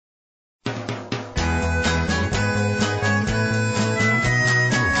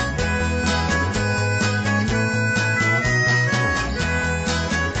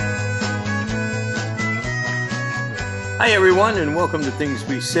Hi, everyone, and welcome to Things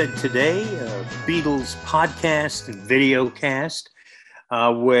We Said Today, a Beatles podcast and video cast,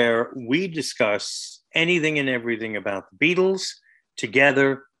 where we discuss anything and everything about the Beatles,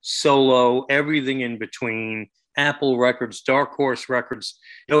 together, solo, everything in between, Apple Records, Dark Horse Records,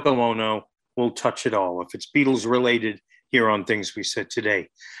 Yoko Ono, we'll touch it all. If it's Beatles related, here on Things We Said Today.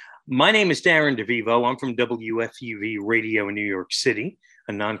 My name is Darren DeVivo. I'm from WFUV Radio in New York City,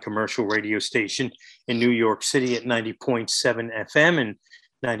 a non-commercial radio station in New York City at 90.7 FM and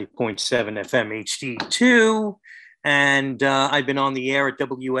 90.7 FM HD2. And I've been on the air at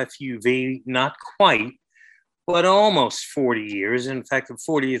WFUV, not quite, but almost 40 years. In fact, the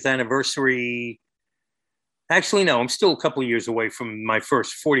 40th anniversary, actually, no, I'm still a couple of years away from my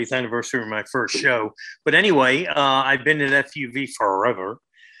first 40th anniversary of my first show. But anyway, I've been at FUV forever.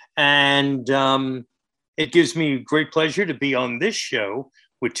 And it gives me great pleasure to be on this show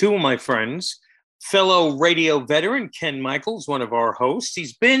with two of my friends, fellow radio veteran Ken Michaels, one of our hosts.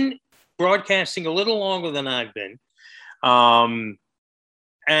 He's been broadcasting a little longer than I've been. And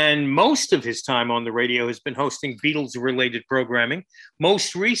most of his time on the radio has been hosting Beatles-related programming,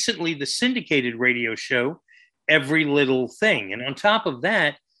 most recently the syndicated radio show, Every Little Thing. And on top of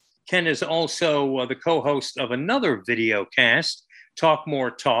that, Ken is also the co-host of another video cast, Talk More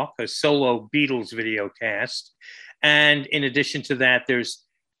Talk, a solo Beatles video cast. And in addition to that, there's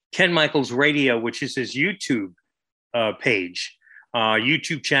Ken Michaels Radio, which is his YouTube page,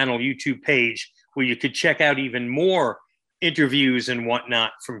 YouTube channel, YouTube page, where you could check out even more interviews and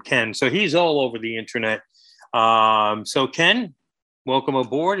whatnot from Ken. So he's all over the internet. So Ken, welcome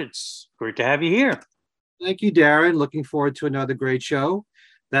aboard. It's great to have you here. Thank you, Darren. Looking forward to another great show.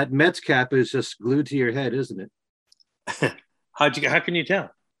 That Mets cap is just glued to your head, isn't it? How can you tell?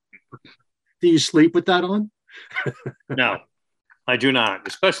 Do you sleep with that on? No, I do not,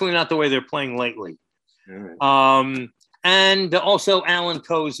 especially not the way they're playing lately. Right. And also Alan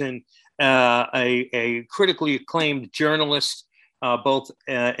Kozinn, a critically acclaimed journalist, both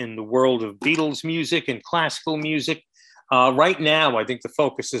in the world of Beatles music and classical music. Right now, I think the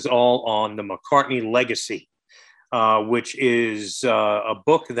focus is all on the McCartney Legacy, which is a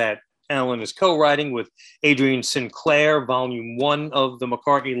book that Alan is co-writing with Adrian Sinclair. Volume 1 of the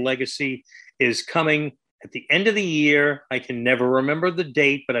McCartney Legacy is coming at the end of the year. I can never remember the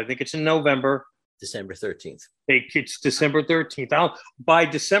date, but I think it's in November. December 13th. It's December 13th. By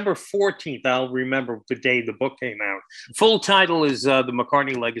December 14th, I'll remember the day the book came out. Full title is The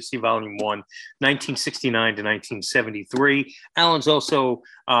McCartney Legacy, Volume 1, 1969 to 1973. Alan's also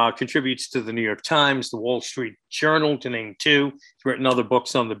contributes to the New York Times, the Wall Street Journal, to name two. He's written other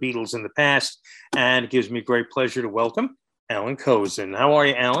books on the Beatles in the past, and it gives me great pleasure to welcome Alan Kozinn. How are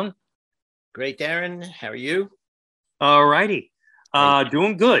you, Alan? Great, Darren. How are you? All righty.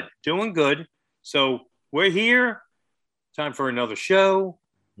 Doing good. So we're here. Time for another show.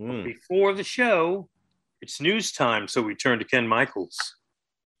 Before the show, it's news time. So we turn to Ken Michaels.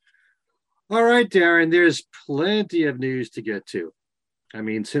 All right, Darren, there's plenty of news to get to. I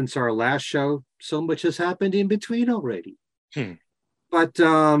mean, since our last show, so much has happened in between already. But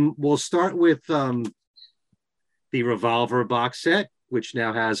we'll start with the Revolver box set, which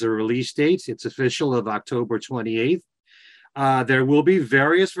now has a release date. It's official of October 28th. There will be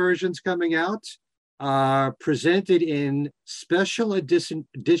various versions coming out, presented in special edition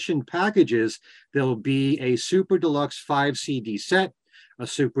packages. There'll be a Super Deluxe 5 CD set, a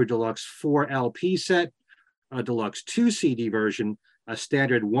Super Deluxe 4 LP set, a Deluxe 2 CD version, a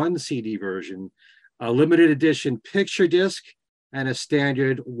standard 1 CD version, a limited edition picture disc, and a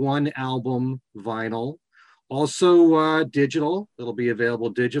standard 1 album vinyl. Also digital. It'll be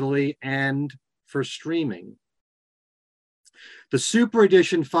available digitally and for streaming. The Super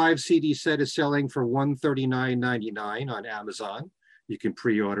Edition 5 CD set is selling for $139.99 on Amazon. You can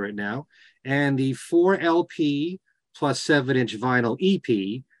pre-order it now. And the 4 LP plus 7-inch vinyl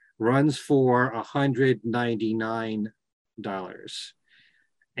EP runs for $199.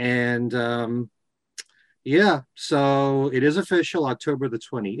 And yeah, so it is official, October the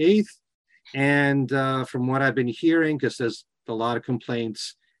 28th. And from what I've been hearing, because there's a lot of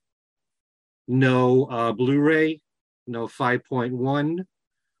complaints, no Blu-ray, no 5.1.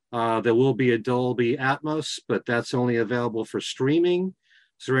 There will be a Dolby Atmos, but that's only available for streaming.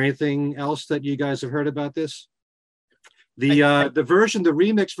 Is there anything else that you guys have heard about this? The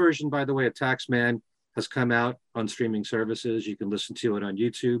remix version, by the way, of Taxman has come out on streaming services. You can listen to it on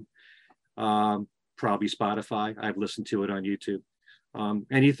YouTube, probably Spotify. I've listened to it on YouTube.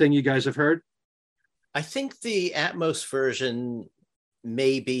 Anything you guys have heard? I think the Atmos version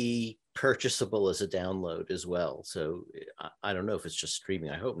may be purchasable as a download as well. So I don't know if it's just streaming.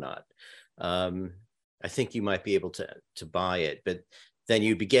 I hope not. I think you might be able to buy it, but then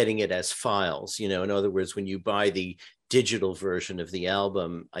you'd be getting it as files. You know, in other words, when you buy the digital version of the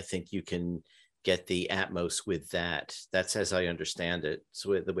album, I think you can get the Atmos with that. That's as I understand it.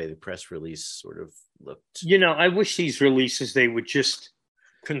 So the way the press release sort of looked. You know, I wish these releases, they would just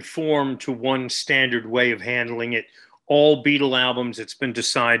conform to one standard way of handling it. All Beatle albums, it's been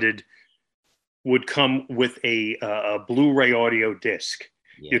decided, would come with a Blu-ray audio disc.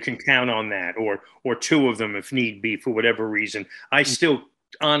 Yeah. You can count on that, or two of them if need be, for whatever reason. I still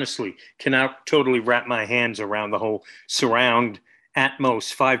honestly cannot totally wrap my hands around the whole surround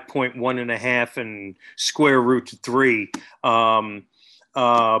Atmos 5.1.5 and square root 3.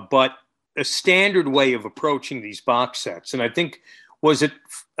 But a standard way of approaching these box sets, and I think, was it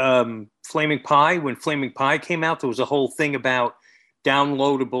Flaming Pie? When Flaming Pie came out, there was a whole thing about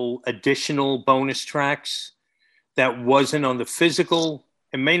downloadable additional bonus tracks that wasn't on the physical.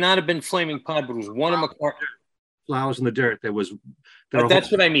 It may not have been Flaming Pie, but it was one of McCartney. Flowers in the Dirt.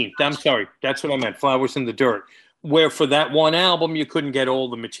 That's what I mean. I'm sorry. That's what I meant. Flowers in the Dirt. Where for that one album, you couldn't get all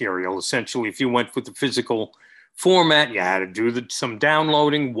the material. Essentially, if you went with the physical format, you had to do some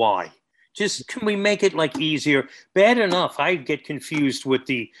downloading. Why? Just, can we make it like easier? Bad enough, I get confused with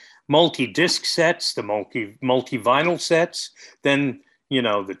the multi-disc sets, the multi-vinyl sets, then, you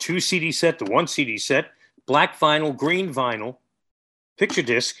know, the 2 CD set, the 1 CD set, black vinyl, green vinyl, picture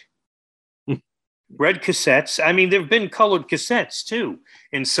disc, red cassettes. I mean, there have been colored cassettes too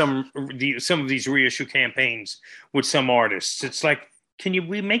in some of these reissue campaigns with some artists. It's like,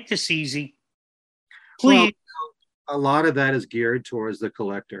 we make this easy? Please. Well, a lot of that is geared towards the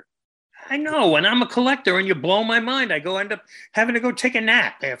collector. I know, and I'm a collector, and you blow my mind. I end up having to go take a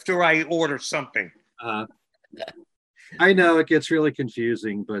nap after I order something. I know it gets really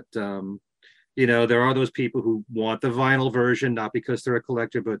confusing, but you know, there are those people who want the vinyl version, not because they're a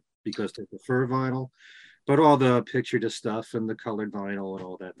collector, but because they prefer vinyl. But all the picture disc stuff and the colored vinyl and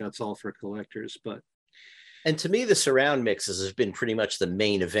all that—that's all for collectors. And to me, the surround mixes has been pretty much the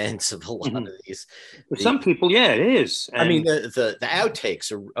main events of a lot of these. For some people, yeah, it is. And I mean, the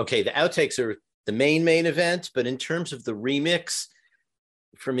outtakes are okay. The outtakes are the main event, but in terms of the remix,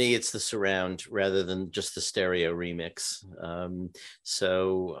 for me, it's the surround rather than just the stereo remix.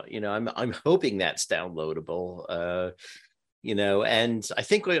 So, you know, I'm hoping that's downloadable. You know, and I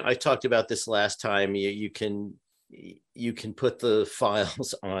think I talked about this last time. You can put the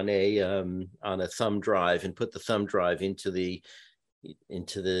files on a thumb drive and put the thumb drive into the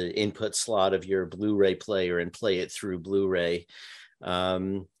input slot of your Blu-ray player and play it through Blu-ray,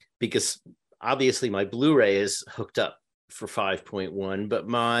 because obviously my Blu-ray is hooked up for 5.1, but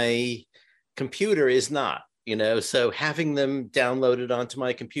my computer is not, you know, so having them downloaded onto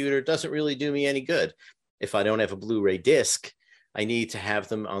my computer doesn't really do me any good. If I don't have a Blu-ray disc, I need to have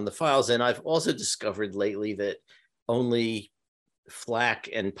them on the files. And I've also discovered lately that only FLAC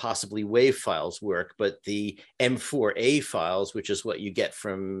and possibly WAV files work, but the M4A files, which is what you get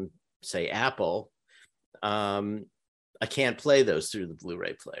from, say, Apple, I can't play those through the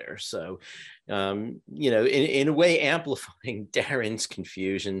Blu-ray player. So, you know, in a way, amplifying Darren's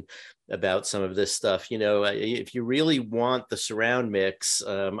confusion about some of this stuff. You know, if you really want the surround mix,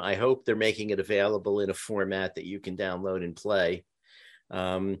 I hope they're making it available in a format that you can download and play.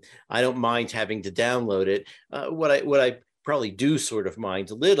 I don't mind having to download it. What I probably do sort of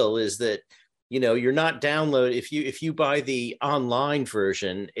mind a little is that, you know, you're not download. If you buy the online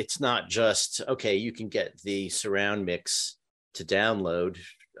version, it's not just, okay, you can get the surround mix to download.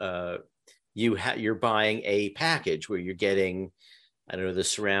 You're buying a package where you're getting, I don't know, the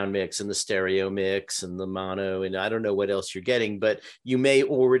surround mix and the stereo mix and the mono, and I don't know what else you're getting, but you may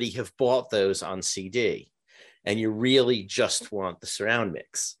already have bought those on CD and you really just want the surround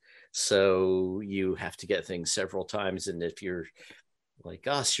mix. So you have to get things several times. And if you're like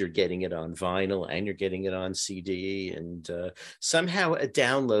us, you're getting it on vinyl and you're getting it on CD, and somehow a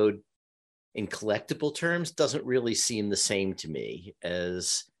download in collectible terms doesn't really seem the same to me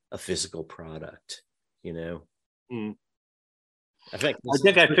as a physical product, you know? I think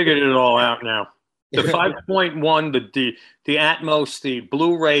I figured it all out now. The 5.1, the Atmos, the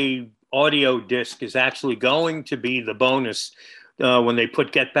Blu-ray audio disc is actually going to be the bonus when they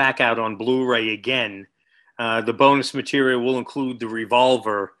put Get Back out on Blu-ray again. The bonus material will include the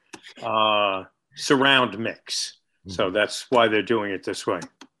Revolver surround mix. So that's why they're doing it this way.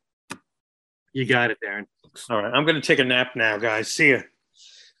 You got it, Darren. All right. I'm going to take a nap now, guys. See ya.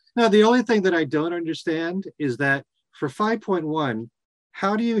 Now, the only thing that I don't understand is that for 5.1,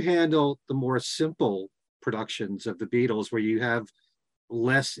 how do you handle the more simple productions of the Beatles where you have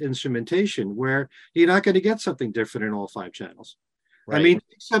less instrumentation, where you're not going to get something different in all 5 channels? Right. I mean,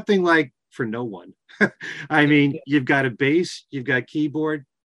 something like for no one. I mean, you've got a bass, you've got keyboard,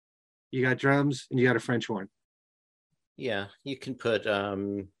 you got drums, and you got a French horn. Yeah, you can put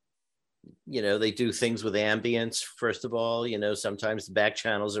they do things with ambience. First of all, sometimes the back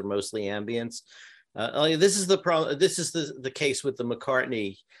channels are mostly ambience. This is the problem. This is the case with the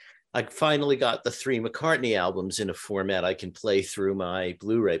McCartney. I finally got the 3 McCartney albums in a format I can play through my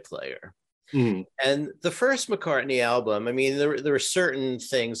Blu-ray player. Mm. And the first McCartney album, I mean, there are certain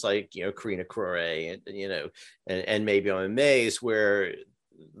things like, Carina Crore and Maybe I'm Amazed, where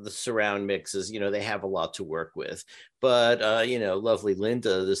the surround mixes, they have a lot to work with. But, Lovely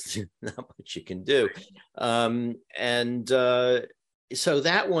Linda, there's not much you can do. So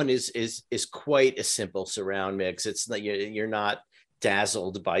that one is quite a simple surround mix. It's not, you're not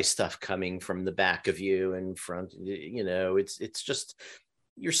dazzled by stuff coming from the back of you and front, it's just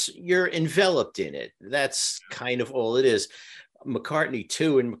you're enveloped in it. That's kind of all it is. McCartney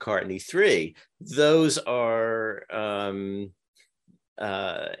 2 and McCartney 3, those are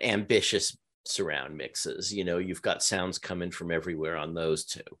ambitious surround mixes. You've got sounds coming from everywhere on those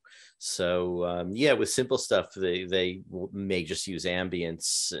two. So with simple stuff, they may just use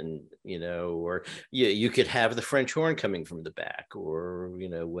ambience, and or you could have the French horn coming from the back, or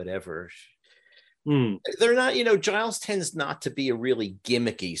whatever. They're not, Giles tends not to be a really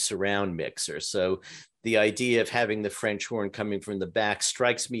gimmicky surround mixer. So the idea of having the French horn coming from the back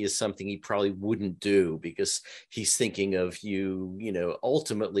strikes me as something he probably wouldn't do, because he's thinking of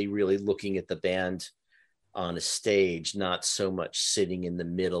ultimately really looking at the band on a stage, not so much sitting in the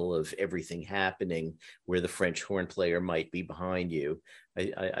middle of everything happening where the French horn player might be behind you.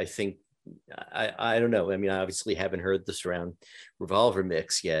 I think, I don't know. I mean, I obviously haven't heard the surround Revolver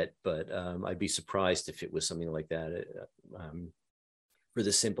mix yet, but I'd be surprised if it was something like that. For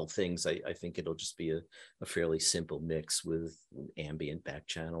the simple things, I think it'll just be a fairly simple mix with ambient back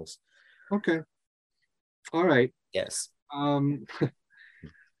channels. Okay. All right. Yes.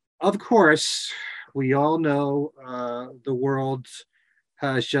 Of course, we all know the world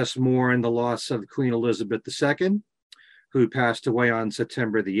has just mourned the loss of Queen Elizabeth II, who passed away on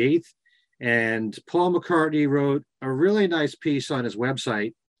September the 8th. And Paul McCartney wrote a really nice piece on his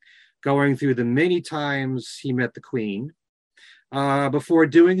website going through the many times he met the Queen. Before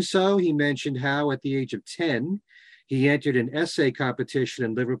doing so, he mentioned how at the age of 10, he entered an essay competition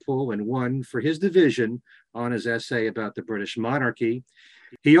in Liverpool and won for his division on his essay about the British monarchy.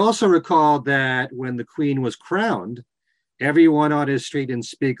 He also recalled that when the Queen was crowned, everyone on his street in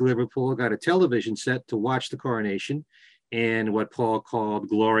Speke, Liverpool, got a television set to watch the coronation in what Paul called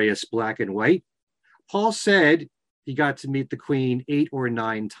glorious black and white. Paul said he got to meet the Queen 8 or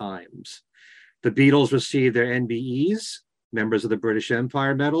 9 times. The Beatles received their NBEs, members of the British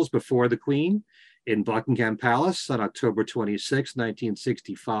Empire medals, before the Queen in Buckingham Palace on October 26,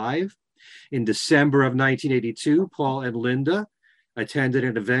 1965. In December of 1982, Paul and Linda attended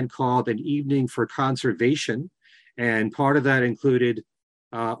an event called An Evening for Conservation, and part of that included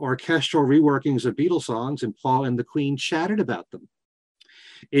orchestral reworkings of Beatles songs, and Paul and the Queen chatted about them.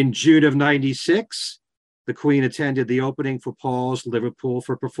 In June of 96, the Queen attended the opening for Paul's Liverpool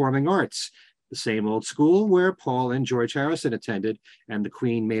for Performing Arts, the same old school where Paul and George Harrison attended, and the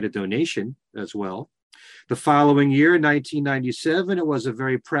Queen made a donation as well. The following year, 1997, it was a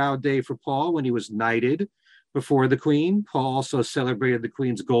very proud day for Paul when he was knighted before the Queen. Paul also celebrated the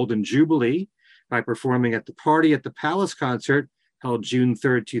Queen's Golden Jubilee by performing at the Party at the Palace concert held June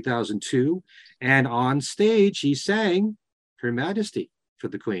 3rd, 2002. And on stage, he sang Her Majesty for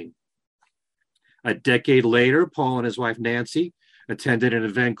the Queen. A decade later, Paul and his wife Nancy attended an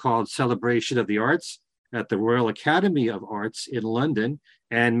event called Celebration of the Arts at the Royal Academy of Arts in London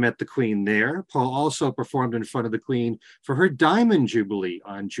and met the Queen there. Paul also performed in front of the Queen for her Diamond Jubilee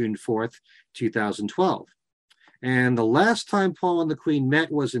on June 4th, 2012. And the last time Paul and the Queen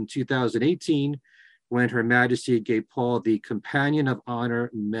met was in 2018, when Her Majesty gave Paul the Companion of Honor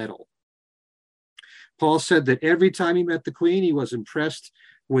Medal. Paul said that every time he met the Queen, he was impressed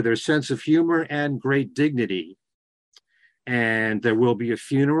with her sense of humor and great dignity. And there will be a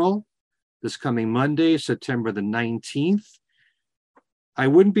funeral this coming Monday, September the 19th. I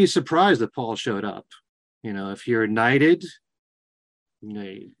wouldn't be surprised if Paul showed up. If you're knighted,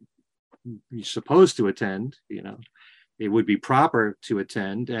 you're supposed to attend, it would be proper to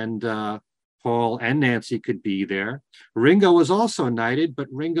attend. And Paul and Nancy could be there. Ringo was also knighted, but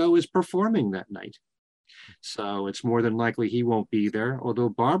Ringo is performing that night. So it's more than likely he won't be there, although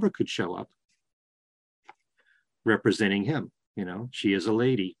Barbara could show up representing him. She is a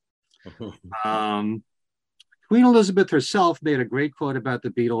lady. Queen Elizabeth herself made a great quote about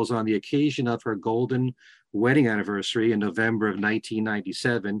the Beatles on the occasion of her golden wedding anniversary in November of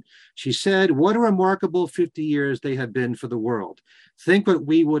 1997. She said, "What a remarkable 50 years they have been for the world. Think what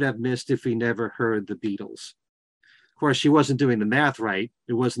we would have missed if we never heard the Beatles." Of course, she wasn't doing the math right.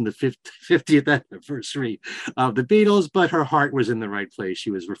 It wasn't the 50th anniversary of the Beatles, but her heart was in the right place.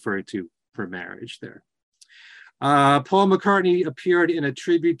 She was referring to her marriage there. Paul McCartney appeared in a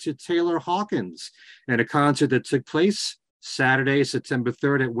tribute to Taylor Hawkins in a concert that took place Saturday, September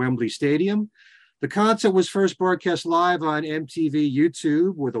 3rd at Wembley Stadium. The concert was first broadcast live on MTV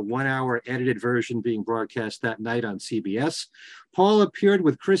YouTube, with a 1-hour edited version being broadcast that night on CBS. Paul appeared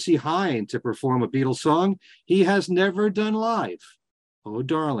with Chrissie Hynde to perform a Beatles song he has never done live, "Oh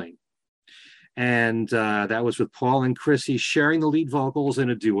Darling." And that was with Paul and Chrissie sharing the lead vocals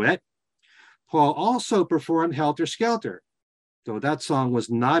in a duet. Paul also performed Helter Skelter, though that song was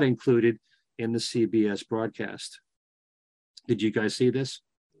not included in the CBS broadcast. Did you guys see this?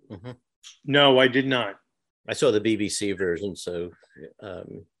 Mm-hmm. No, I did not. I saw the BBC version, so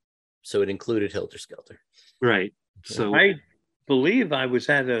it included Helter Skelter. Right. So I believe I was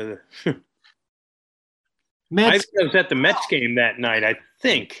at a Mets. I was at the Mets game that night. I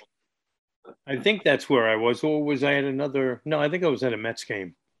think that's where I was, or was I at another? No, I think I was at a Mets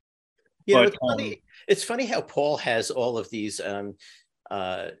game. Yeah, it's funny how Paul has all of these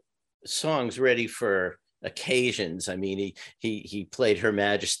songs ready for occasions. I mean, he played Her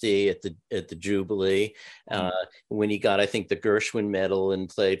Majesty at the Jubilee. When he got, I think, the Gershwin Medal and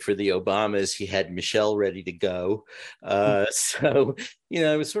played for the Obamas, he had Michelle ready to go. So,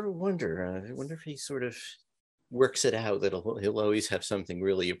 I was sort of I wonder if he sort of works it out that he'll always have something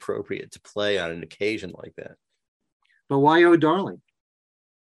really appropriate to play on an occasion like that. But why "Oh Darling"?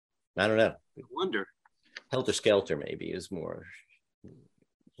 I don't know. I wonder. Helter Skelter maybe is more.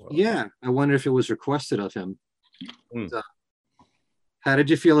 Yeah, I wonder if it was requested of him. So, how did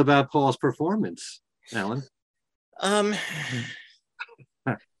you feel about Paul's performance, Alan? Oh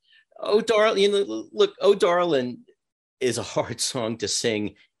Darling, look, "Oh Darling" is a hard song to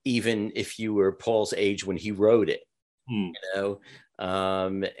sing, even if you were Paul's age when he wrote it.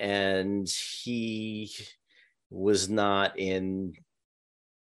 And he was not in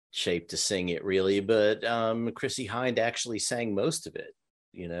shape to sing it really, but Chrissie Hynde actually sang most of it,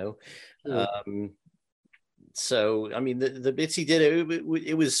 so I mean the bits he did,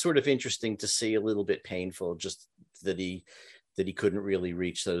 it was sort of interesting to see, a little bit painful, just that he couldn't really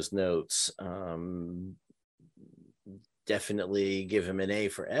reach those notes. Definitely give him an A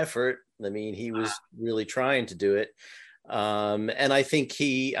for effort. I mean, he was really trying to do it. And I think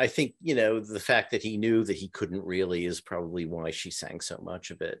the fact that he knew that he couldn't really is probably why she sang so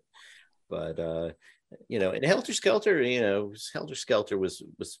much of it. But in Helter Skelter, Helter Skelter was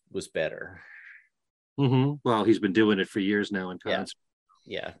better. Mm-hmm. Well, he's been doing it for years now in concert.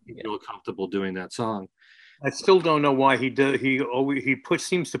 Yeah. He's real comfortable doing that song. I still don't know why he does. He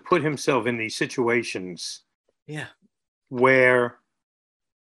seems to put himself in these situations. Yeah. Where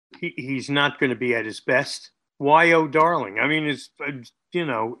he's not going to be at his best. Why "Oh Darling"? I mean,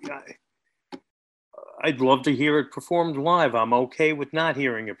 I'd love to hear it performed live. I'm okay with not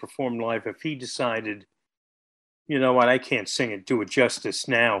hearing it performed live. If he decided, you know what, I can't sing it, do it justice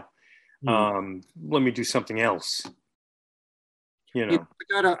now. Let me do something else. I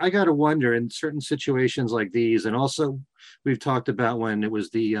gotta wonder, in certain situations like these, and also we've talked about when it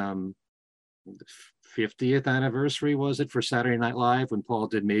was the 50th anniversary, was it, for Saturday Night Live, when Paul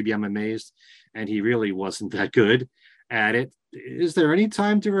did "Maybe I'm Amazed," and he really wasn't that good at it. Is there any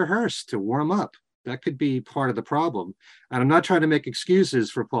time to rehearse, to warm up? That could be part of the problem. And I'm not trying to make excuses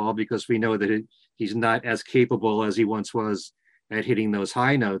for Paul, because we know that he's not as capable as he once was at hitting those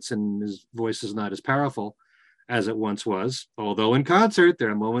high notes, and his voice is not as powerful as it once was. Although in concert,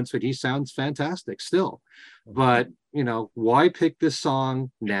 there are moments when he sounds fantastic still. But, why pick this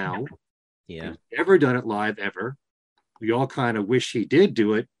song now? Yeah. He's never done it live ever. We all kind of wish he did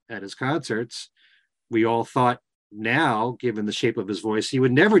do it at his concerts. We all thought now, given the shape of his voice, he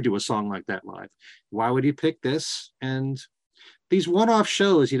would never do a song like that live. Why would he pick this? And these one-off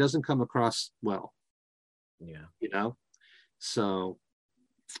shows, he doesn't come across well. Yeah. So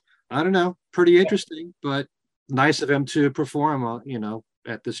I don't know. Pretty interesting, but nice of him to perform,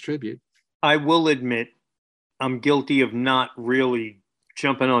 at this tribute. I will admit, I'm guilty of not really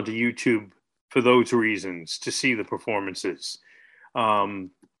jumping onto YouTube for those reasons, to see the performances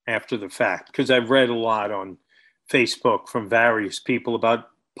after the fact, because I've read a lot on Facebook from various people about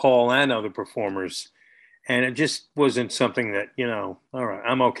Paul and other performers, and it just wasn't something that, all right,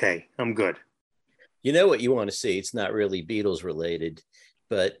 I'm okay, I'm good. You know what you want to see? It's not really Beatles related,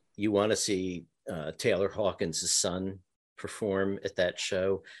 but you want to see Taylor Hawkins' son perform at that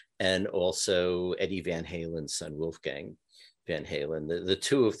show, and also Eddie Van Halen's son, Wolfgang Van Halen. The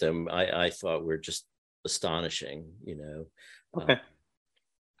two of them I thought were just astonishing, you know. Okay.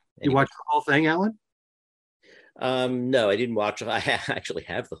 You watched the whole thing, Alan? No, I didn't watch it. I actually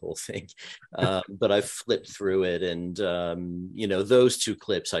have the whole thing, but I flipped through it, and you know, those two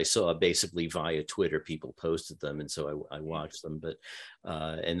clips I saw basically via Twitter. People posted them, and so I watched them. But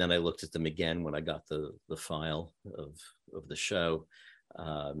and then I looked at them again when I got the file of the show.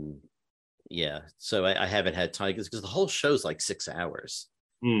 Yeah, so I haven't had time because the whole show's like 6 hours.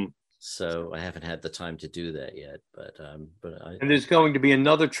 So I haven't had the time to do that yet. But and there's going to be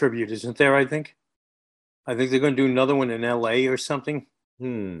another tribute, isn't there? I think they're going to do another one in LA or something.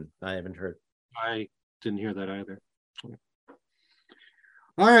 I haven't heard. I didn't hear that either.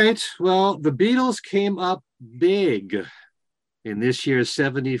 All right. Well, the Beatles came up big in this year's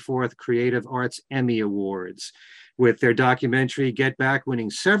 74th Creative Arts Emmy Awards, with their documentary Get Back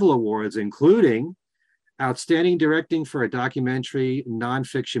winning several awards, including Outstanding Directing for a Documentary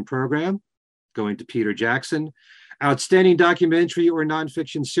Nonfiction Program, going to Peter Jackson. Outstanding Documentary or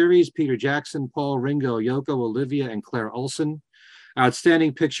Nonfiction Series, Peter Jackson, Paul Ringo, Yoko, Olivia, and Claire Olson.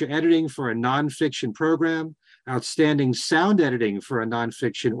 Outstanding Picture Editing for a Nonfiction Program. Outstanding Sound Editing for a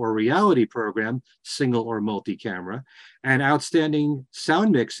Nonfiction or Reality Program, single or multi-camera. And Outstanding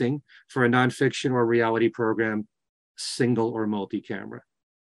Sound Mixing for a Nonfiction or Reality Program, single or multi-camera.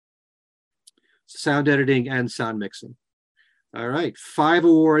 Sound editing and sound mixing. All right, 5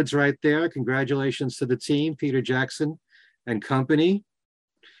 awards right there. Congratulations to the team, Peter Jackson and company.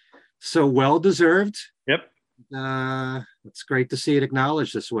 So well deserved. Yep. It's great to see it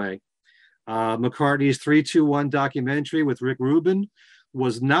acknowledged this way. McCartney's 3-2-1 documentary with Rick Rubin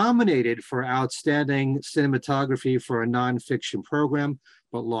was nominated for Outstanding Cinematography for a Nonfiction Program,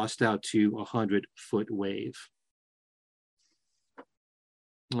 but lost out to 100-Foot Wave.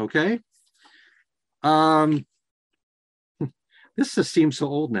 Okay. This just seems so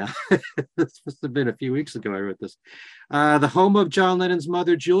old now. This must have been a few weeks ago I wrote this. The home of John Lennon's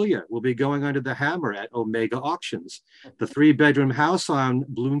mother, Julia, will be going under the hammer at Omega Auctions. The 3-bedroom house on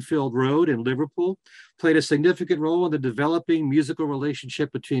Bloomfield Road in Liverpool played a significant role in the developing musical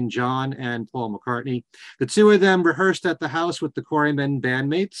relationship between John and Paul McCartney. The two of them rehearsed at the house with the Quarrymen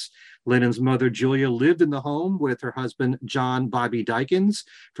bandmates. Lennon's mother, Julia, lived in the home with her husband, John Bobby Dykins,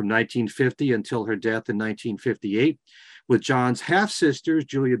 from 1950 until her death in 1958. With John's half-sisters,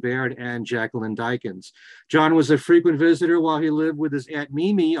 Julia Baird and Jacqueline Dykins. John was a frequent visitor while he lived with his Aunt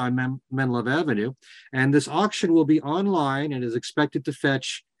Mimi on Menlove Avenue, and this auction will be online and is expected to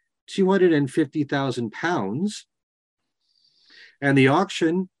fetch £250,000. And the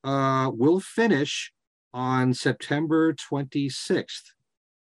auction will finish on September 26th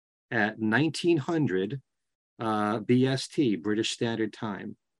at 1900 BST, British Standard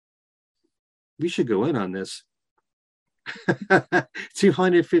Time. We should go in on this.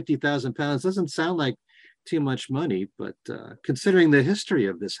 250,000 pounds doesn't sound like too much money, but considering the history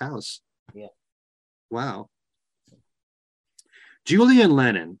of this house, yeah, wow. Julian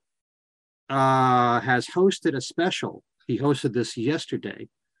Lennon has hosted a special. He hosted this yesterday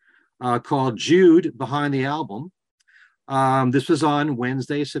called Jude Behind the Album. This was on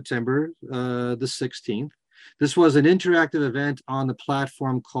Wednesday, September the 16th. This was an interactive event on the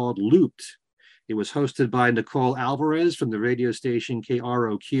platform called Looped. It was hosted by Nicole Alvarez from the radio station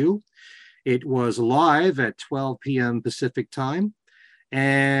KROQ. It was live at 12 p.m. Pacific time,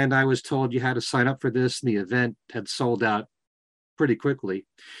 and I was told you had to sign up for this, and the event had sold out pretty quickly.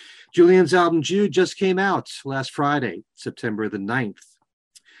 Julian's album Jude just came out last Friday, September the 9th.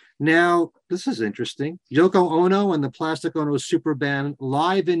 Now, this is interesting. Yoko Ono and the Plastic Ono Super Band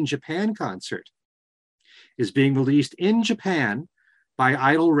Live in Japan concert is being released in Japan by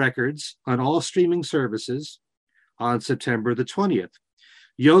Idol Records on all streaming services on September the 20th.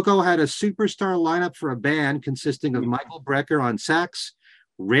 Yoko had a superstar lineup for a band consisting of Michael Brecker on sax,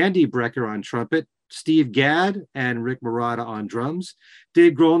 Randy Brecker on trumpet, Steve Gadd and Rick Marotta on drums,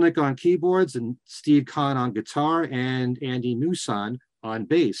 Dave Grolnick on keyboards, and Steve Kahn on guitar, and Andy Newson on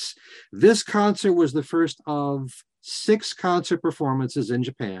bass. This concert was the first of 6 concert performances in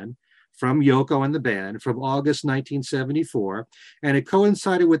Japan from Yoko and the band from August 1974, and it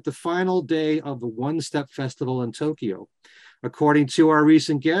coincided with the final day of the One Step Festival in Tokyo. According to our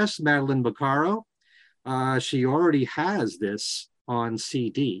recent guest, Madeline Baccaro, she already has this on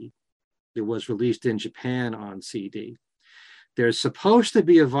CD. It was released in Japan on CD. There's supposed to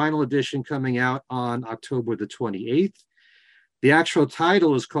be a vinyl edition coming out on October the 28th. The actual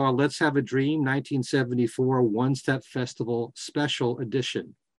title is called Let's Have a Dream 1974 One Step Festival Special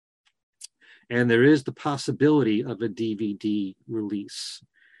Edition. and there is the possibility of a DVD release.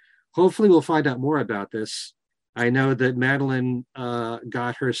 Hopefully we'll find out more about this. I know that Madeline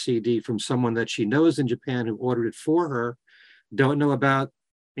got her CD from someone that she knows in Japan who ordered it for her. Don't know about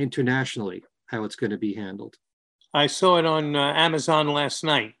internationally how it's going to be handled. I saw it on Amazon last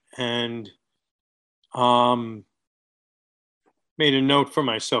night and made a note for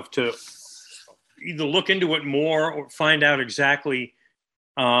myself to either look into it more or find out exactly.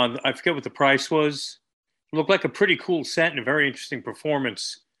 I forget what the price was. It looked like a pretty cool set and a very interesting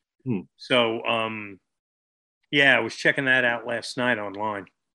performance. So, yeah, I was checking that out last night online.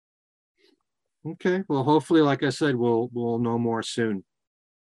 Okay, well, hopefully, like I said, we'll know more soon.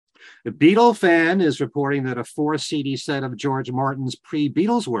 The Beatle fan is reporting that a 4-CD set of George Martin's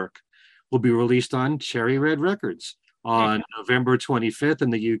pre-Beatles work will be released on Cherry Red Records on November 25th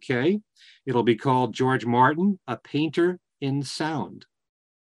in the UK. It'll be called George Martin, A Painter in Sound.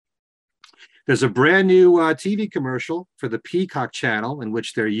 There's a brand new TV commercial for the Peacock channel in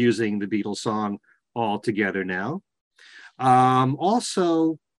which they're using the Beatles song All Together Now.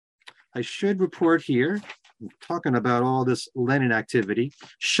 Also, I should report here, talking about all this Lennon activity,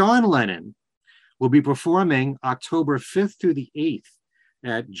 Sean Lennon will be performing October 5th through the 8th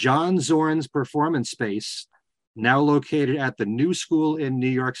at John Zorn's Performance Space, now located at the New School in New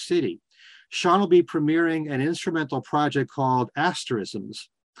York City. Sean will be premiering an instrumental project called Asterisms.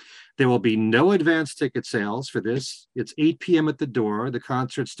 There will be no advance ticket sales for this. It's 8 p.m. at the door. The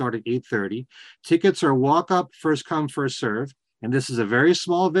concert starts at 8:30. Tickets are walk up, first come, first serve. And this is a very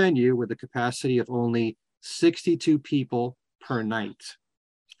small venue with a capacity of only 62 people per night.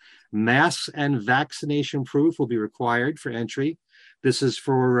 Masks and vaccination proof will be required for entry. This is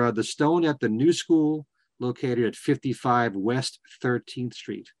for the Stone at the New School, located at 55 West 13th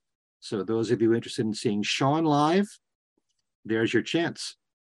Street. So those of you interested in seeing Sean live, there's your chance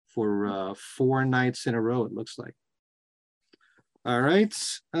for 4 nights in a row, it looks like. All right.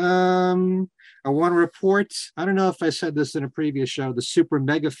 I want to report, I don't know if I said this in a previous show, the Super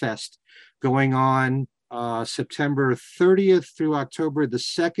Mega Fest going on September 30th through October the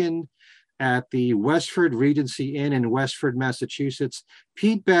 2nd at the Westford Regency Inn in Westford, Massachusetts.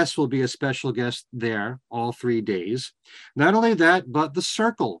 Pete Best will be a special guest there all 3 days. Not only that, but The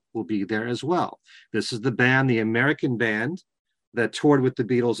Circle will be there as well. This is the band, the American band that toured with the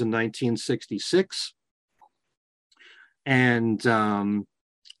Beatles in 1966. And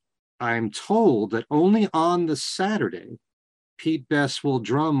I'm told that only on the Saturday, Pete Best will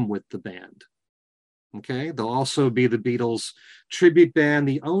drum with the band. Okay, there'll also be the Beatles tribute band,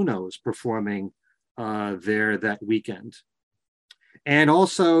 the Onos, performing there that weekend. And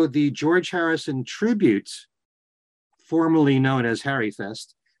also the George Harrison tribute, formerly known as Harry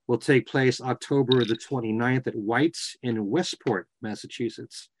Fest, will take place October the 29th at White's in Westport,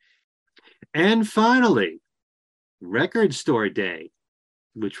 Massachusetts. And finally, Record Store Day,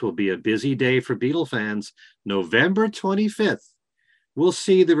 which will be a busy day for Beatle fans, November 25th. We'll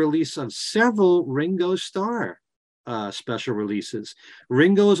see the release of several Ringo Starr special releases.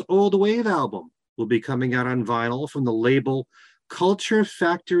 Ringo's Old Wave album will be coming out on vinyl from the label Culture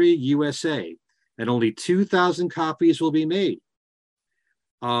Factory USA, and only 2,000 copies will be made.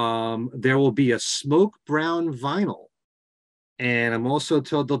 There will be a smoke brown vinyl, and I'm also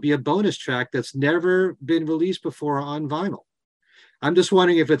told there'll be a bonus track that's never been released before on vinyl. I'm just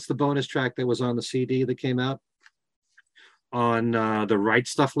wondering if it's the bonus track that was on the CD that came out. On the Right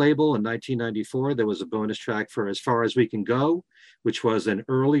Stuff label in 1994, there was a bonus track for As Far As We Can Go, which was an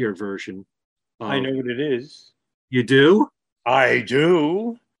earlier version. I know what it is. You do? I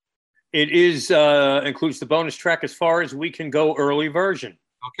do. It is includes the bonus track As Far As We Can Go early version.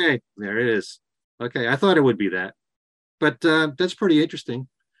 Okay, there it is. Okay, I thought it would be that. But that's pretty interesting.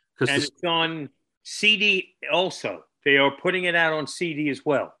 And it's on CD also. They are putting it out on CD as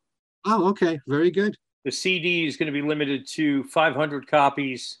well. Oh, okay. Very good. The CD is going to be limited to 500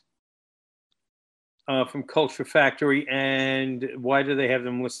 copies from Culture Factory. And why do they have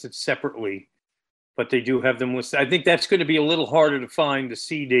them listed separately? But they do have them listed. I think that's going to be a little harder to find, the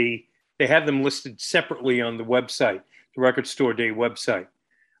CD. They have them listed separately on the website, the Record Store Day website.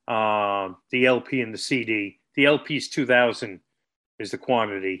 The LP and the CD. The LP's 2,000 is the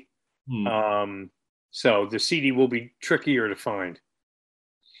quantity. So the CD will be trickier to find.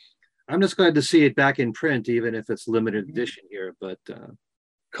 I'm just glad to see it back in print, even if it's limited edition here. But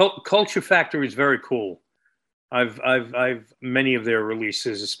Culture Factory is very cool. I've many of their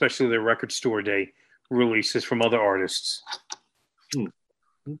releases, especially their Record Store Day releases from other artists.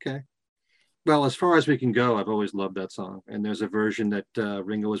 Okay. Well, As Far As We Can Go, I've always loved that song. And there's a version that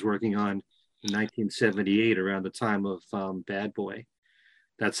Ringo was working on in 1978 around the time of Bad Boy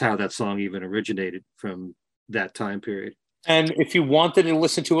That's how that song even originated, from that time period. And if you wanted to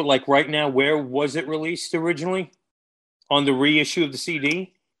listen to it like right now, where was it released originally? On the reissue of the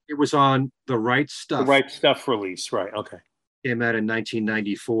CD? It was on The Right Stuff. The Right Stuff release, right? Okay. Came out in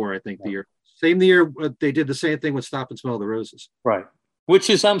 1994, I think, the year. Same year they did the same thing with Stop and Smell the Roses. Right. Which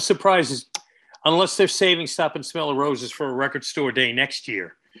is, I'm surprised, is unless they're saving Stop and Smell the Roses for a record store day next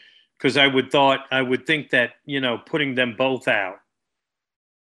year. Because I would think that, putting them both out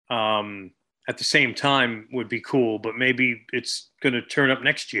at the same time would be cool, but maybe it's going to turn up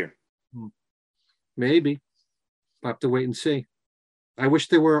next year. Maybe. I'll have to wait and see. I wish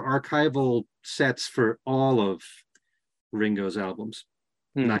there were archival sets for all of Ringo's albums,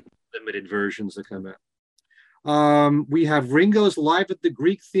 not limited versions that come out. We have Ringo's Live at the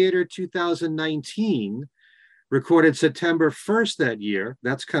Greek Theater 2019, recorded September 1st that year.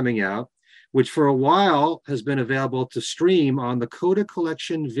 That's coming out, which for a while has been available to stream on the Coda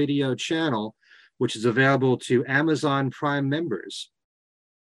Collection video channel, which is available to Amazon Prime members.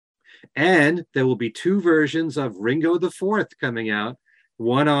 And there will be 2 versions of Ringo the Fourth coming out,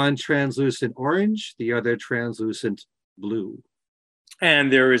 one on translucent orange, the other translucent blue.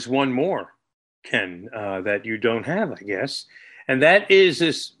 And there is one more, Ken, that you don't have, I guess. And that is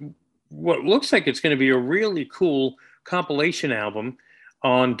this, what looks like it's going to be a really cool compilation album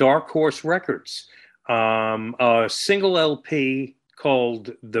on Dark Horse Records. A single LP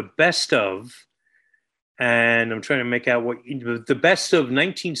called The Best Of, and I'm trying to make out the best of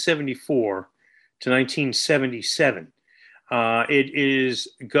 1974 to 1977. It is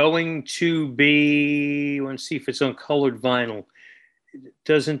going to be, I want to see if it's on colored vinyl. It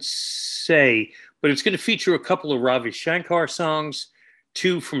doesn't say, but it's going to feature a couple of Ravi Shankar songs,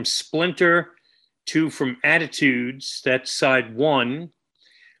 2 from Splinter, 2 from Attitudes, that's side 1.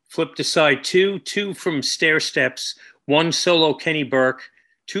 Flip to side 2, 2 from Stair Steps, 1 solo Kenny Burke,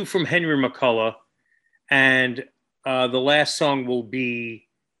 2 from Henry McCullough, and the last song will be,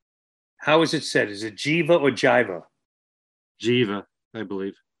 how is it said? Is it Jiva or Jiva? Jiva, I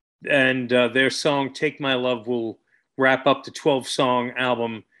believe. And their song Take My Love will wrap up the 12-song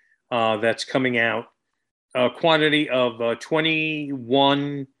album that's coming out. A quantity of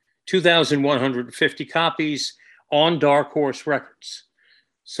 2,150 copies on Dark Horse Records.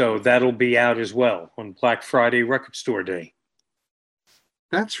 So that'll be out as well on Black Friday Record Store Day.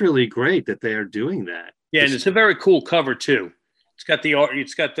 That's really great that they are doing that. Yeah, and it's a very cool cover too. It's got the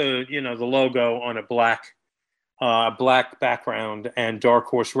the logo on a black background and Dark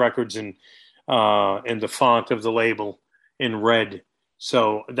Horse Records and the font of the label in red.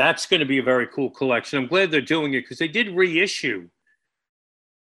 So that's going to be a very cool collection. I'm glad they're doing it because they did reissue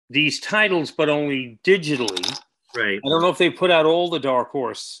these titles, but only digitally. Right. I don't know if they put out all the Dark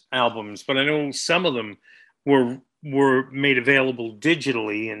Horse albums, but I know some of them were made available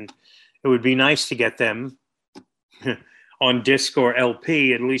digitally, and it would be nice to get them on disc or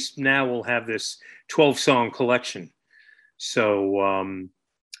LP. At least now we'll have this 12-song collection. So it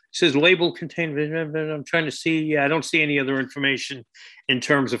says label contained. I'm trying to see. Yeah, I don't see any other information in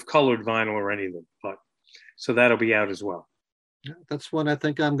terms of colored vinyl or anything. But so that'll be out as well. That's one I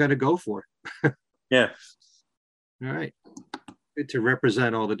think I'm going to go for. Yeah. All right. Good to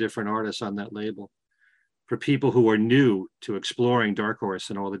represent all the different artists on that label for people who are new to exploring Dark Horse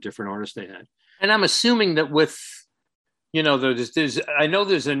and all the different artists they had. And I'm assuming that with, I know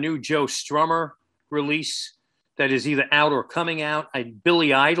there's a new Joe Strummer release that is either out or coming out.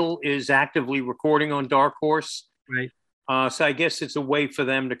 Billy Idol is actively recording on Dark Horse. Right. So I guess it's a way for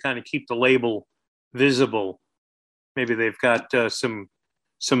them to kind of keep the label visible. Maybe they've got some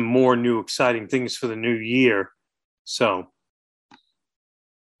more new exciting things for the new year. So.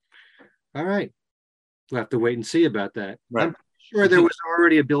 All right. We'll have to wait and see about that. Right. I'm sure there was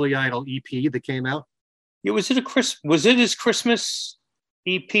already a Billy Idol EP that came out. Yeah, was it his Christmas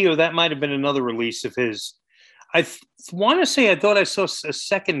EP, or that might have been another release of his? I want to say I thought I saw a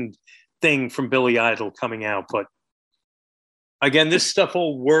second thing from Billy Idol coming out, but again, this stuff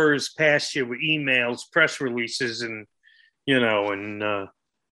all whirs past you with emails, press releases, and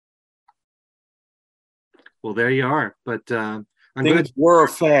well, there you are. But things whir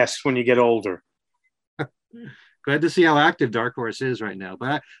fast when you get older. Glad to see how active Dark Horse is right now.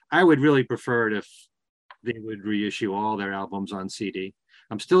 But I would really prefer it if they would reissue all their albums on CD.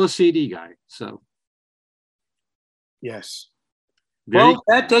 I'm still a CD guy, so. Yes. Well,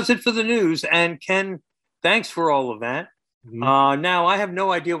 that does it for the news. And Ken, thanks for all of that. Mm-hmm. Now, I have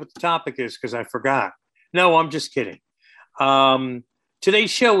no idea what the topic is because I forgot. No, I'm just kidding. Today's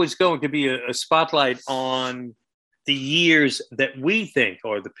show is going to be a spotlight on the years that we think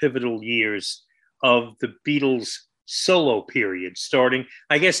are the pivotal years of the Beatles' solo period, starting,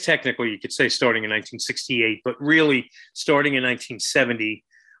 I guess technically you could say starting in 1968, but really starting in 1970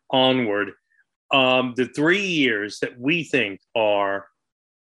 onward. The 3 years that we think are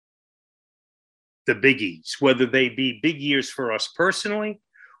the biggies, whether they be big years for us personally,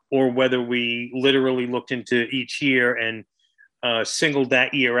 or whether we literally looked into each year and singled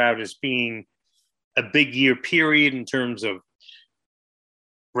that year out as being a big year period in terms of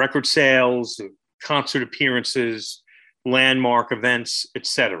record sales, concert appearances, landmark events,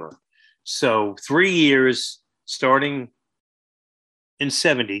 etc. So 3 years starting in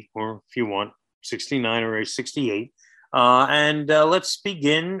 70, or if you want, 69 or 68. And let's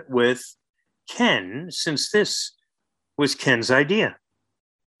begin with Ken, since this was Ken's idea.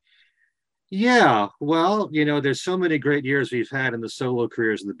 Yeah, well, there's so many great years we've had in the solo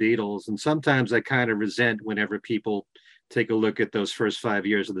careers of the Beatles, and sometimes I kind of resent whenever people take a look at those first 5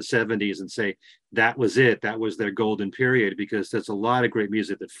 years of the 70s and say that was it, that was their golden period, because there's a lot of great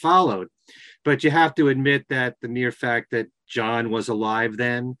music that followed. But you have to admit that the mere fact that John was alive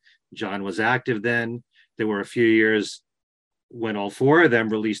then, John was active then, there were a few years when all four of them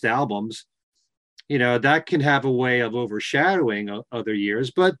released albums, that can have a way of overshadowing other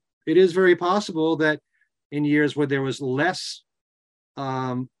years. But it is very possible that in years where there was less,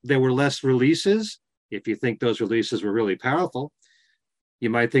 there were less releases, if you think those releases were really powerful, you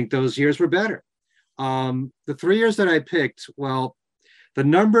might think those years were better. The 3 years that I picked, well, the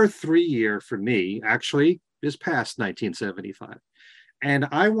number 3 year for me actually is past 1975. And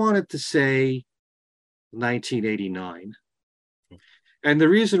I wanted to say 1989. And the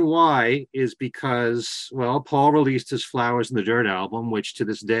reason why is because, well, Paul released his Flowers in the Dirt album, which to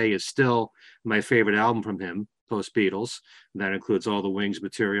this day is still my favorite album from him, post Beatles. And that includes all the Wings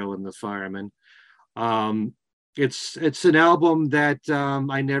material and the Fireman. It's an album that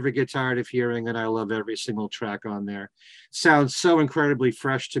I never get tired of hearing, and I love every single track on there. It sounds so incredibly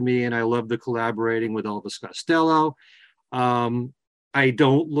fresh to me, and I love the collaborating with Elvis Costello. I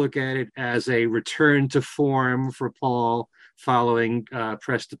don't look at it as a return to form for Paul following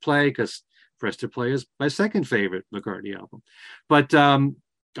Press to Play, because Press to Play is my second favorite McCartney album. But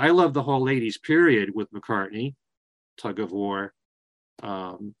I love the whole 80s period with McCartney, Tug of War,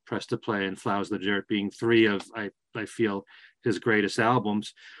 Press to Play, and Flowers in the Dirt being three of, I feel, his greatest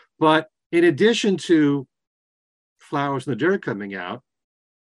albums. But in addition to Flowers in the Dirt coming out,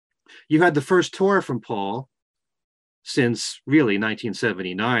 you had the first tour from Paul since really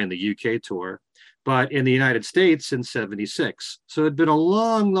 1979, the UK tour, but in the United States since 76. So it'd been a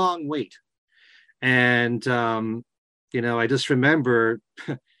long, long wait. And, I just remember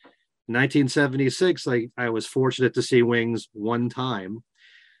 1976, I was fortunate to see Wings one time,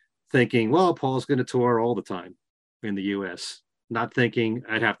 thinking, well, Paul's going to tour all the time in the US, not thinking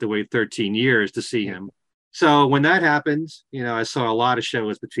I'd have to wait 13 years to see him. So when that happened, I saw a lot of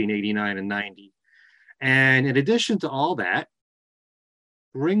shows between 89 and 90. And in addition to all that,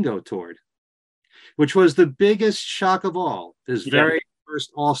 Ringo toured, which was the biggest shock of all. His very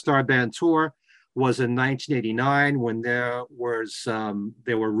first all-star band tour was in 1989, when there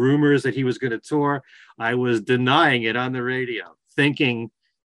were rumors that he was going to tour. I was denying it on the radio, thinking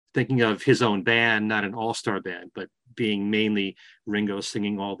of his own band, not an all-star band, but being mainly Ringo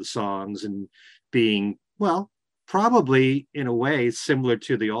singing all the songs and being, well, probably in a way similar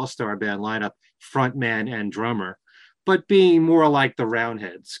to the all-star band lineup, frontman and drummer, but being more like the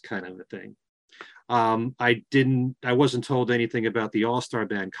Roundheads kind of a thing. I wasn't told anything about the all-star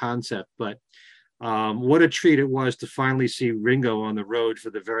band concept, but what a treat it was to finally see Ringo on the road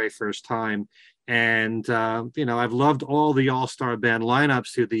for the very first time. And, I've loved all the all-star band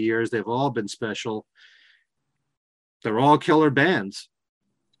lineups through the years. They've all been special. They're all killer bands.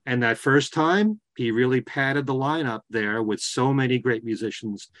 And that first time, he really padded the lineup there with so many great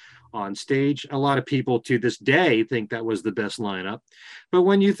musicians on stage. A lot of people to this day think that was the best lineup. But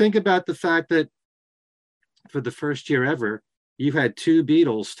when you think about the fact that for the first year ever, you had two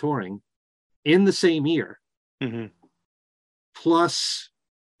Beatles touring in the same year, plus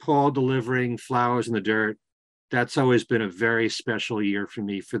Paul delivering Flowers in the Dirt, that's always been a very special year for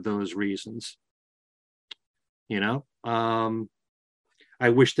me for those reasons. I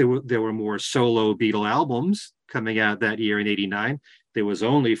wish there were more solo Beatle albums coming out that year in 89. There was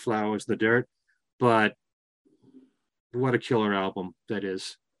only Flowers in the Dirt, but what a killer album that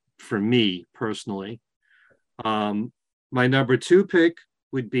is for me personally. My number 2 pick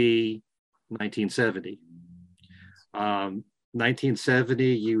would be 1970. 1970,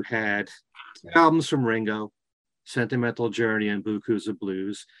 you had albums from Ringo, Sentimental Journey and Bukus of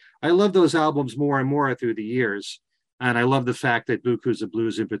Blues. I love those albums more and more through the years. And I love the fact that Buku's of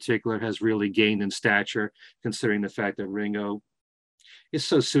Blues in particular has really gained in stature, considering the fact that Ringo is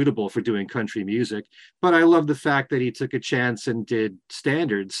so suitable for doing country music. But I love the fact that he took a chance and did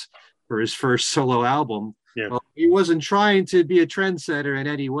standards for his first solo album. Yeah. Well, he wasn't trying to be a trendsetter in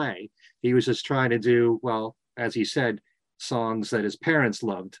any way. He was just trying to do, well, as he said, songs that his parents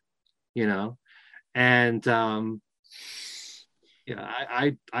loved, you know. And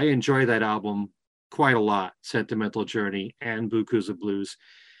I enjoy that album quite a lot, Sentimental Journey and Buku's of Blues.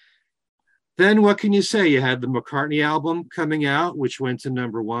 Then what can you say? You had the McCartney album coming out, which went to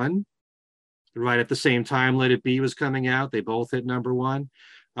 #1. Right at the same time, Let It Be was coming out. They both hit #1.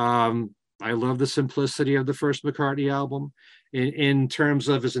 I love the simplicity of the first McCartney album. In terms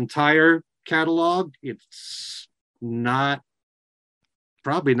of his entire catalog, it's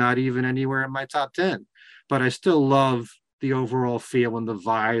probably not even anywhere in my top 10, but I still love the overall feel and the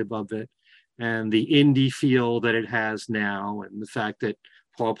vibe of it, and the indie feel that it has now, and the fact that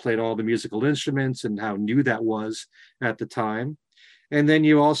Paul played all the musical instruments and how new that was at the time. And then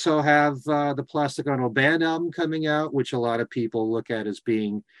you also have the Plastic Ono Band album coming out, which a lot of people look at as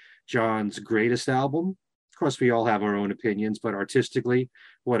being John's greatest album. Of course, we all have our own opinions, but artistically,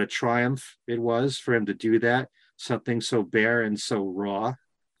 what a triumph it was for him to do that. Something so bare and so raw.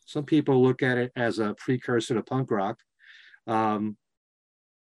 Some people look at it as a precursor to punk rock. But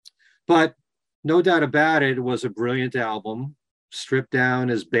no doubt about it, it was a brilliant album, stripped down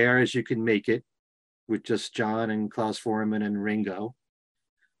as bare as you can make it, with just John and Klaus Voormann and Ringo,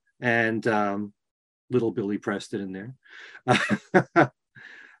 and little Billy Preston in there.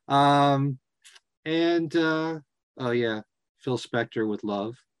 Oh yeah, Phil Spector with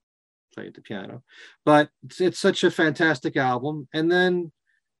Love, played the piano. But it's such a fantastic album. And then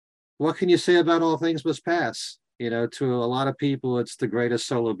what can you say about All Things Must Pass? You know, to a lot of people, it's the greatest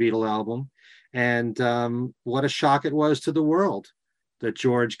solo Beatle album. And what a shock it was to the world that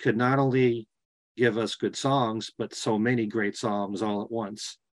George could not only give us good songs, but so many great songs all at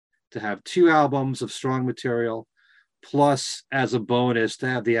once. To have 2 albums of strong material, plus as a bonus to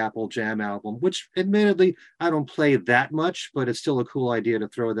have the Apple Jam album, which admittedly I don't play that much, but it's still a cool idea to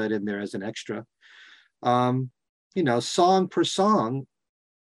throw that in there as an extra. You know, song per song,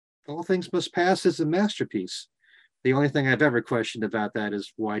 All Things Must Pass is a masterpiece. The only thing I've ever questioned about that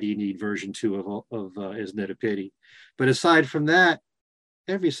is, why do you need version 2 of Isn't It a Pity? But aside from that,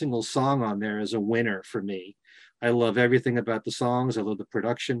 every single song on there is a winner for me. I love everything about the songs. I love the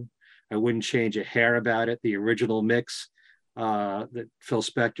production. I wouldn't change a hair about it. The original mix that Phil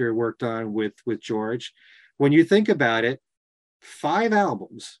Spector worked on with George. When you think about it, 5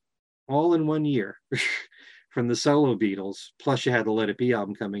 albums all in 1 year from the solo Beatles, plus you had the Let It Be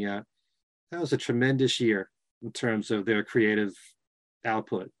album coming out. That was a tremendous year in terms of their creative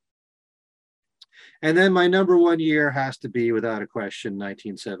output. And then my #1 year has to be, without a question,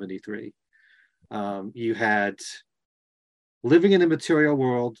 1973. You had Living in the Material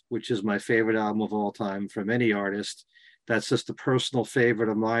World, which is my favorite album of all time from any artist. That's just a personal favorite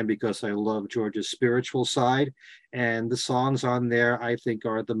of mine because I love George's spiritual side. And the songs on there, I think,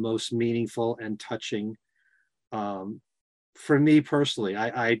 are the most meaningful and touching. For me personally,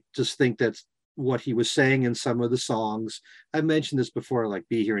 I just think that's what he was saying in some of the songs. I mentioned this before, like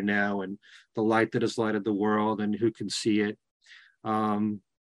Be Here Now and The Light That Has Lighted the World and Who Can See It.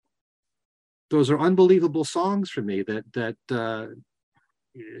 Those are unbelievable songs for me that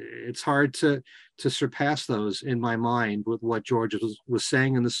it's hard to surpass those in my mind with what George was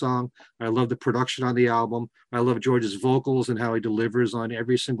saying in the song. I love the production on the album. I love George's vocals and how he delivers on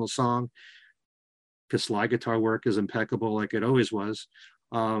every single song. His slide guitar work is impeccable, like it always was.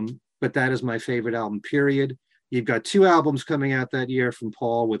 But that is my favorite album, period. You've got 2 albums coming out that year from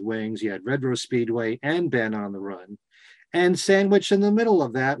Paul with Wings. You had Red Rose Speedway and Band on the Run. And sandwiched in the middle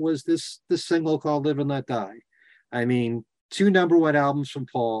of that was this single called Live and Let Die. I mean, 2 #1 albums from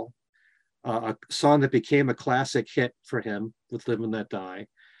Paul, a song that became a classic hit for him with Live and Let Die.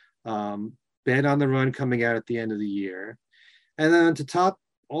 Band on the Run coming out at the end of the year. And then to top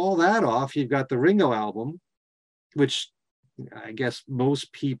all that off, you've got the Ringo album, which I guess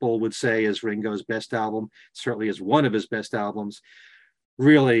most people would say is Ringo's best album, certainly is one of his best albums.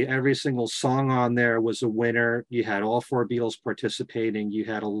 Really, every single song on there was a winner. You had all 4 Beatles participating. You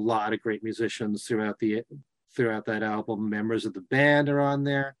had a lot of great musicians throughout that album. Members of the band are on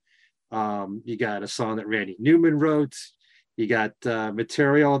there. You got a song that Randy Newman wrote. You got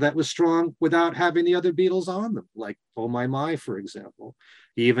material that was strong without having the other Beatles on them, like Oh My, for example.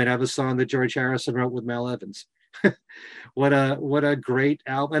 You even have a song that George Harrison wrote with Mel Evans. What a great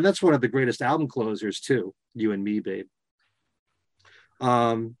album. And that's one of the greatest album closers too, You and Me, Babe.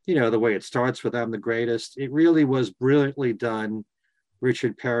 The way it starts with "I'm the Greatest," it really was brilliantly done.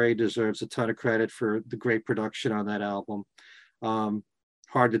 Richard Perry deserves a ton of credit for the great production on that album.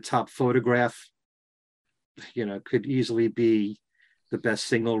 Hard to top "Photograph," could easily be the best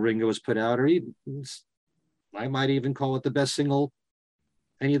single Ringo has put out, or even, I might even call it the best single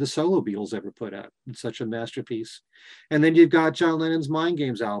any of the solo Beatles ever put out. It's such a masterpiece. And then you've got John Lennon's Mind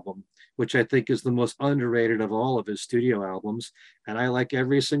Games album, which I think is the most underrated of all of his studio albums. And I like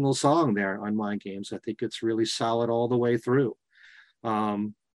every single song there on Mind Games. I think it's really solid all the way through.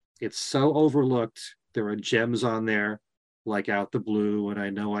 It's so overlooked. There are gems on there like Out the Blue and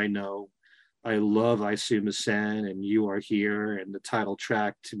I Know, I Know. I love I Sue Sen and You Are Here. And the title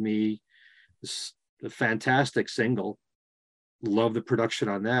track to me is a fantastic single. Love the production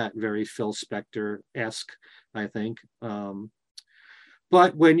on that. Very Phil Spector-esque, I think.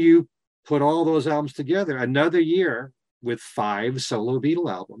 But when you put all those albums together, another year with 5 solo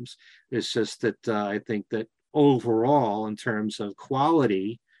Beatle albums, it's just that I think that overall, in terms of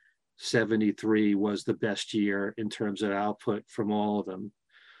quality, 73 was the best year in terms of output from all of them.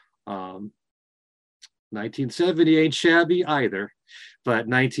 1970 ain't shabby either, but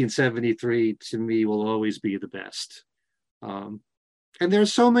 1973 to me will always be the best. And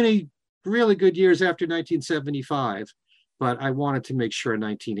there's so many really good years after 1975, but I wanted to make sure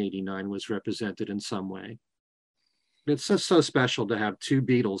 1989 was represented in some way. It's just so special to have 2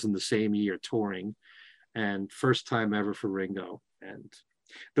 Beatles in the same year touring, and first time ever for Ringo. And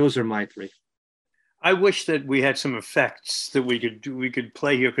those are my 3. I wish that we had some effects that we could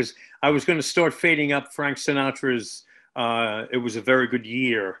play here, because I was going to start fading up Frank Sinatra's "It Was a Very Good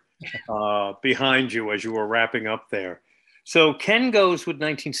Year" behind you as you were wrapping up there. So Ken goes with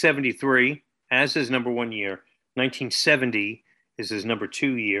 1973 as his number 1 year. 1970 is his number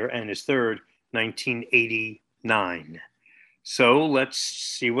 2 year, and his third, 1989. So let's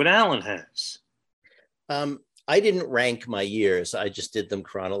see what Alan has. I didn't rank my years. I just did them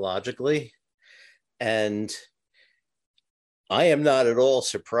chronologically. And I am not at all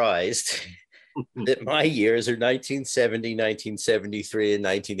surprised that my years are 1970, 1973, and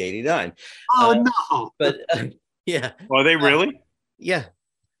 1989. Oh, no. But yeah. Are they really? Yeah.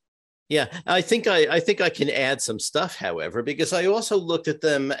 Yeah. I think I can add some stuff, however, because I also looked at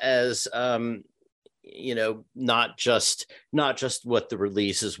them as, not just what the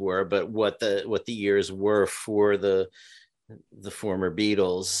releases were, but what the years were for the former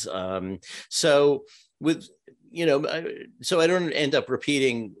Beatles. So I don't end up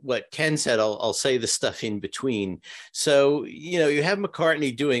repeating what Ken said. I'll say the stuff in between. So, you have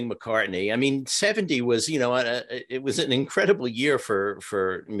McCartney doing McCartney. I mean, 70 was, it was an incredible year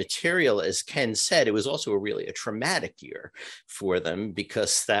for material, as Ken said. It was also a traumatic year for them,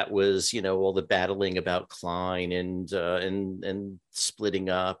 because that was, all the battling about Klein and splitting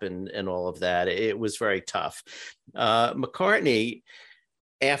up and all of that. It was very tough. McCartney,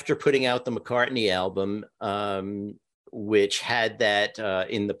 after putting out the McCartney album, which had that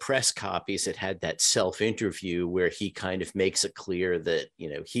in the press copies, it had that self-interview where he kind of makes it clear that,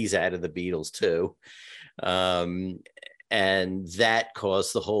 he's out of the Beatles too. And that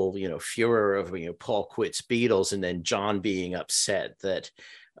caused the whole, furor of, Paul quits Beatles, and then John being upset that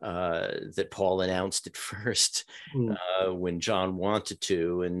Paul announced it first when John wanted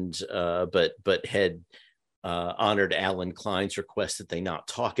to, and but had honored Alan Klein's request that they not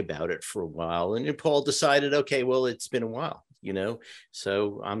talk about it for a while. And Paul decided, okay, well, it's been a while,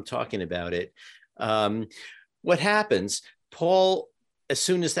 so I'm talking about it. What happens? Paul, as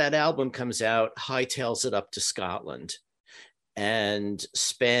soon as that album comes out, hightails it up to Scotland and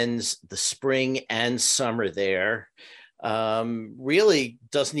spends the spring and summer there. Really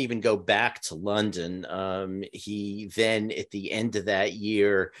doesn't even go back to London. He then, at the end of that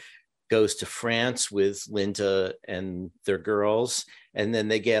year, goes to France with Linda and their girls, and then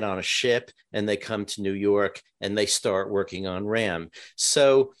they get on a ship and they come to New York and they start working on Ram.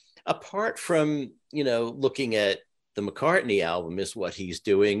 So apart from, looking at the McCartney album is what he's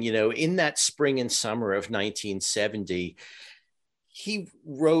doing, in that spring and summer of 1970, he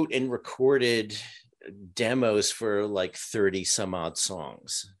wrote and recorded demos for like 30 some odd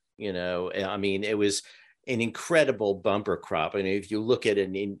songs. I mean, it was an incredible bumper crop. And if you look at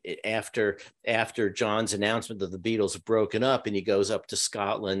it after John's announcement that the Beatles have broken up, and he goes up to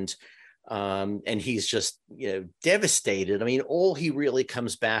Scotland, and he's just devastated. I mean, all he really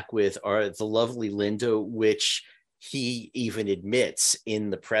comes back with are the lovely Linda, which he even admits in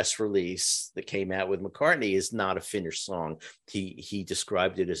the press release that came out with McCartney is not a finished song. He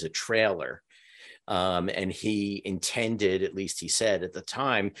described it as a trailer. And he intended, at least he said at the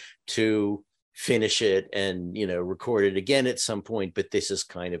time, to finish it and, record it again at some point, but this is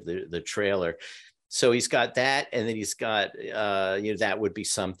kind of the trailer. So he's got that, and then he's got, That Would Be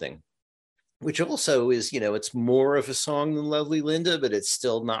Something, which also is, it's more of a song than Lovely Linda, but it's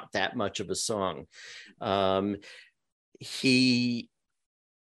still not that much of a song. He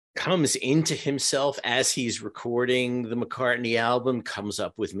comes into himself as he's recording the McCartney album, comes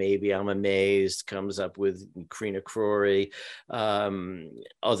up with Maybe I'm Amazed, comes up with Creena Crowry,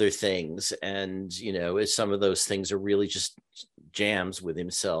 other things. And, some of those things are really just jams with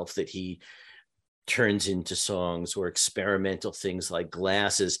himself that he turns into songs, or experimental things like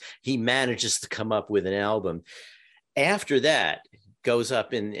Glasses. He manages to come up with an album. After that, goes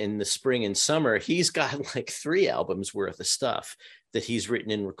up in the spring and summer, he's got like 3 albums worth of stuff that he's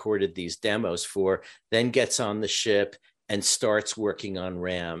written and recorded these demos for, then gets on the ship and starts working on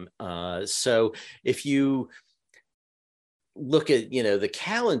Ram. So if you look at, the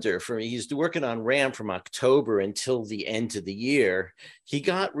calendar for me, he's working on Ram from October until the end of the year. He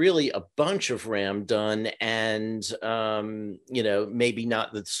got really a bunch of Ram done, and, maybe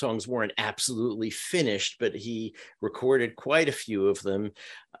not, the songs weren't absolutely finished, but he recorded quite a few of them.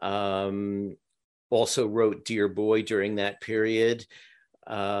 Also wrote Dear Boy during that period.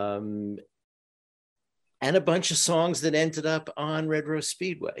 And a bunch of songs that ended up on Red Rose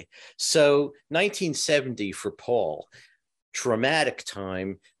Speedway. So 1970 for Paul, traumatic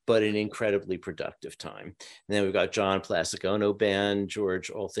time, but an incredibly productive time. And then we've got John Plastic Ono Band, George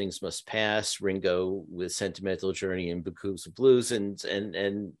All Things Must Pass, Ringo with Sentimental Journey and Books of Blues, and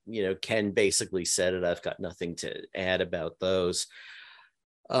Ken basically said it. I've got nothing to add about those.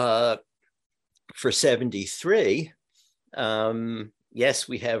 For 73, yes,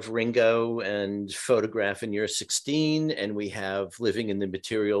 we have Ringo and Photograph in Year 16, and we have Living in the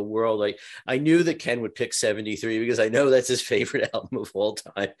Material World. I knew that Ken would pick 73 because I know that's his favorite album of all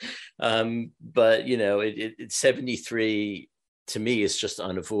time. But 73 to me is just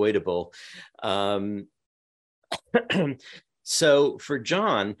unavoidable. So for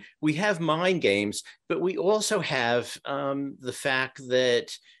John, we have Mind Games, but we also have the fact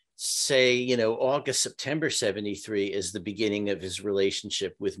that, say, August, September 73 is the beginning of his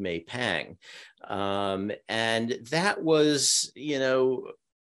relationship with May Pang. And that was,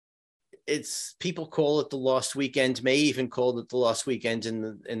 it's, people call it the Lost Weekend. May even called it the Lost Weekend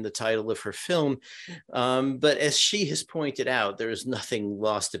in the title of her film. But as she has pointed out, there is nothing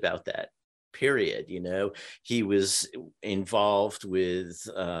lost about that period. He was involved with,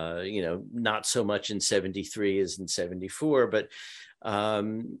 not so much in 73 as in 74, but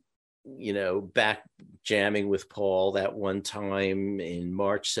back jamming with Paul that one time in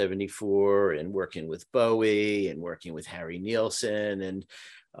March 74, and working with Bowie and working with Harry Nilsson, and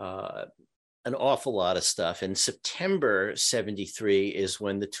an awful lot of stuff. And September 73 is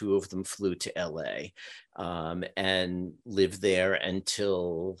when the two of them flew to LA and lived there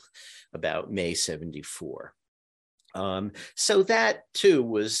until about May 74. So that too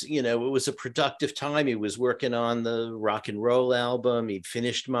was, it was a productive time. He was working on the rock and roll album. He'd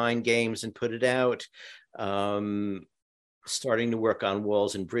finished Mind Games and put it out. Starting to work on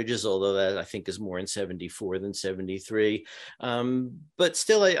Walls and Bridges, although that I think is more in 74 than 73. But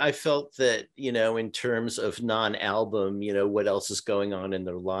still, I felt that, in terms of non-album, what else is going on in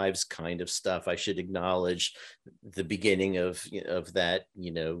their lives kind of stuff, I should acknowledge the beginning of that,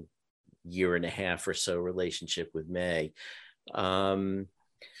 year and a half or so relationship with May.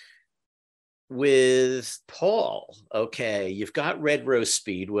 With Paul, okay, you've got Red Rose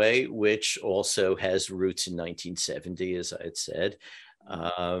Speedway, which also has roots in 1970, as I had said.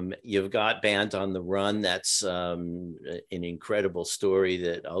 You've got Band on the Run. That's an incredible story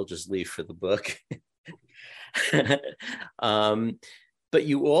that I'll just leave for the book. But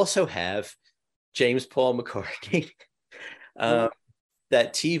you also have James Paul McCartney,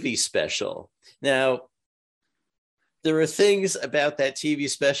 that TV special. Now, there are things about that TV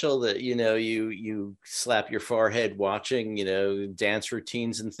special that, you slap your forehead watching, dance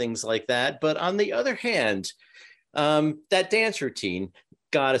routines and things like that. But on the other hand, that dance routine,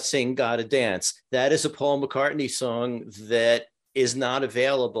 Gotta Sing, Gotta Dance, that is a Paul McCartney song that is not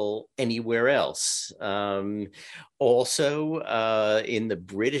available anywhere else. Also, in the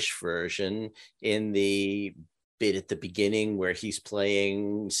British version, in the bit at the beginning where he's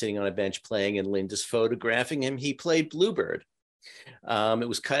sitting on a bench playing, and Linda's photographing him, he played Bluebird. It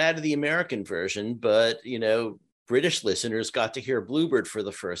was cut out of the American version, but, British listeners got to hear Bluebird for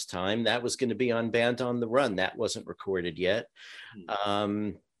the first time. That was going to be on Band on the Run. That wasn't recorded yet.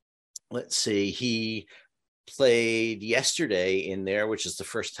 Let's see. He played yesterday in there, which is the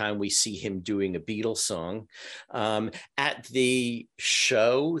first time we see him doing a Beatles song. At the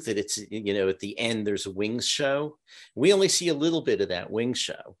show that it's, at the end, there's a Wings show. We only see a little bit of that Wings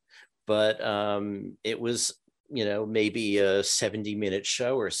show, but it was, maybe a 70-minute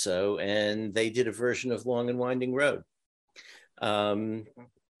show or so. And they did a version of Long and Winding Road.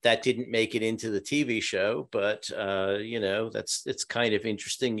 That didn't make it into the TV show, but it's kind of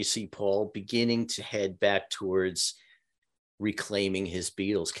interesting. You see Paul beginning to head back towards reclaiming his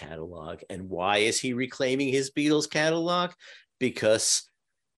Beatles catalog. And why is he reclaiming his Beatles catalog? Because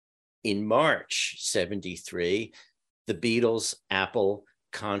in March 73, the Beatles Apple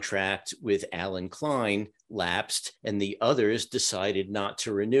contract with Alan Klein lapsed, and the others decided not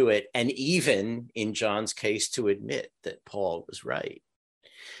to renew it. And even in John's case, to admit that Paul was right.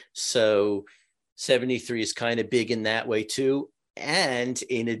 So 73 is kind of big in that way too. And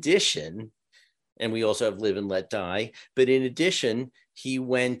in addition, and we also have Live and Let Die, but in addition, he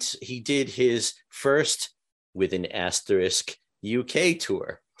did his first, with an asterisk, UK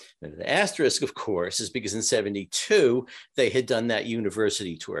tour. And the asterisk, of course, is because in 72, they had done that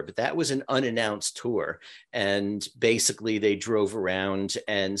university tour, but that was an unannounced tour. And basically they drove around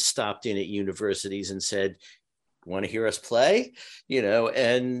and stopped in at universities and said, want to hear us play,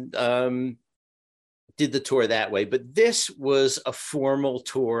 and did the tour that way. But this was a formal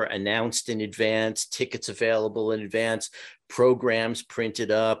tour, announced in advance, tickets available in advance, programs printed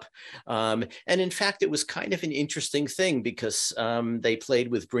up. And in fact, it was kind of an interesting thing because they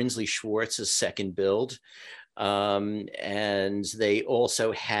played with Brinsley Schwarz as second build. And they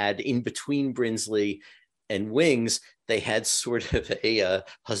also had, in between Brinsley and Wings, they had sort of a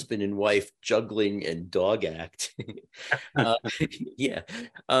husband and wife juggling and dog act. Yeah.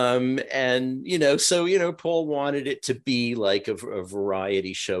 And, so, Paul wanted it to be like a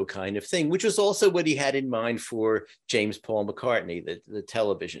variety show kind of thing, which was also what he had in mind for James Paul McCartney, the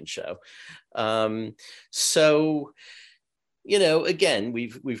television show. So, again,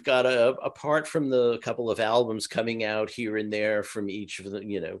 we've got apart from the couple of albums coming out here and there from each of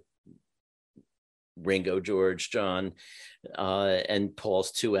the, Ringo, George, John, and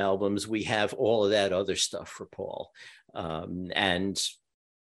Paul's two albums, we have all of that other stuff for Paul, and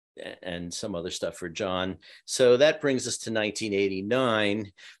some other stuff for John. So that brings us to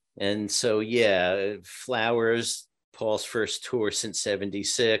 1989. And so, yeah, Flowers, Paul's first tour since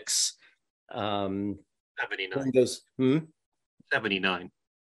 76. 79. Ringo's, 79.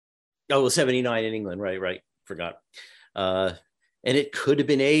 Oh, well, 79 in England. Right. Forgot. And it could have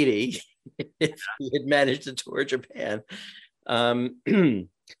been 80. If he had managed to tour Japan. For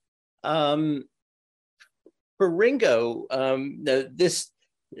Ringo,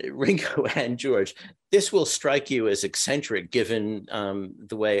 Ringo and George, this will strike you as eccentric given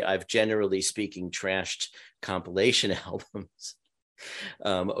the way I've generally speaking trashed compilation albums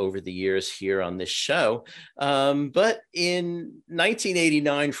over the years here on this show. But in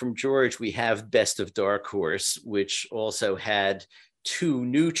 1989 from George, we have Best of Dark Horse, which also had two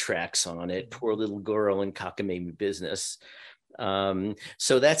new tracks on it, Poor Little Girl and Cockamamie Business.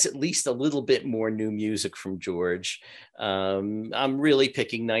 So that's at least a little bit more new music from George. I'm really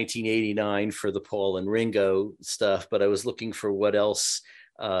picking 1989 for the Paul and Ringo stuff, but I was looking for what else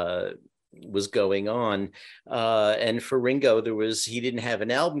was going on. And for Ringo, he didn't have an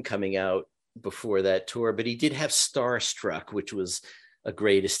album coming out before that tour, but he did have Starstruck, which was a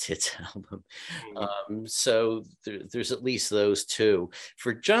greatest hits album. So there's at least those two.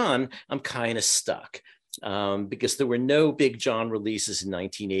 For John, I'm kind of stuck because there were no big John releases in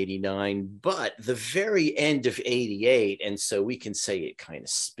 1989, but the very end of 88, and so we can say it kind of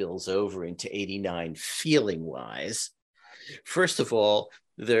spills over into 89 feeling wise. First of all,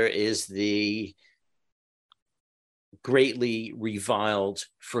 there is the greatly reviled,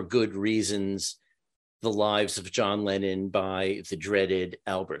 for good reasons, The Lives of John Lennon by the dreaded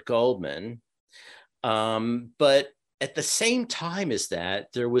Albert Goldman. But at the same time as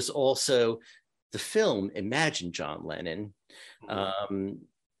that, there was also the film Imagine John Lennon,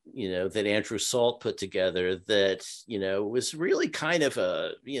 that Andrew Salt put together that, was really kind of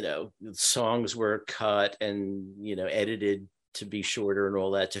songs were cut and, edited to be shorter and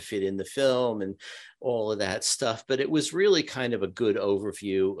all that to fit in the film and all of that stuff. But it was really kind of a good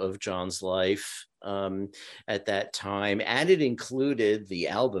overview of John's life at that time. And it included, the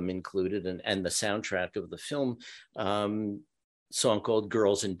album included, and the soundtrack of the film, song called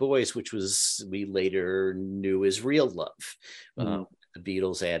Girls and Boys, which we later knew as Real Love. The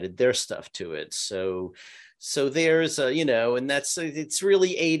Beatles added their stuff to it. So So there's and it's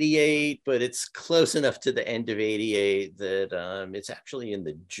really 88, but it's close enough to the end of 88 that it's actually in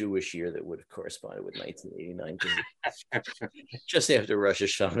the Jewish year that would have corresponded with 1989, just after Rosh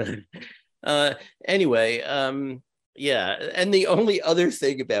Hashanah. Anyway, yeah. And the only other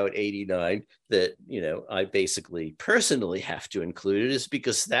thing about 89 that, I basically personally have to include is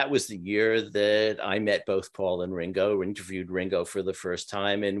because that was the year that I met both Paul and Ringo, interviewed Ringo for the first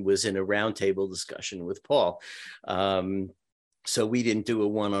time, and was in a roundtable discussion with Paul. So we didn't do a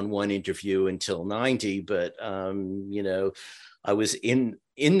one-on-one interview until 90, but, I was in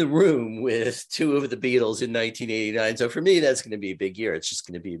the room with two of the Beatles in 1989. So for me, that's going to be a big year. It's just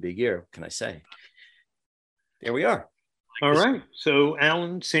going to be a big year. What can I say? There we are. All right. So,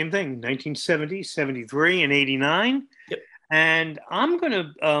 Alan, same thing, 1970, 73, and 89. Yep. And I'm going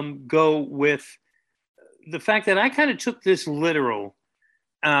to go with the fact that I kind of took this literal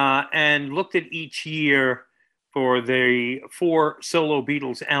and looked at each year for the 4 solo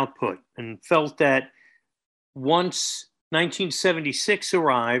Beatles output, and felt that once 1976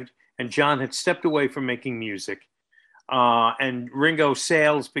 arrived and John had stepped away from making music and Ringo's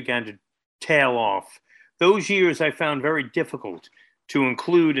sales began to tail off, those years I found very difficult to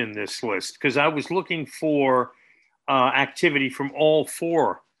include in this list because I was looking for activity from all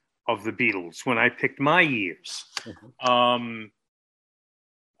 4 of the Beatles when I picked my years. Mm-hmm.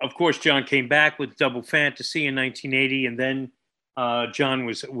 Of course, John came back with Double Fantasy in 1980, and then John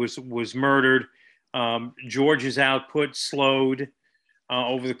was murdered. George's output slowed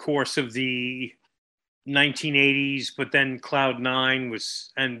over the course of the 1980s, but then Cloud 9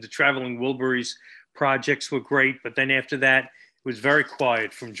 and the Traveling Wilburys projects were great, but then after that, it was very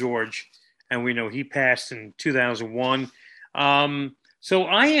quiet from George, and we know he passed in 2001. So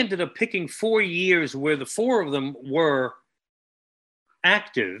I ended up picking 4 years where the 4 of them were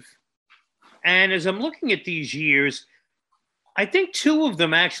active, and as I'm looking at these years, I think 2 of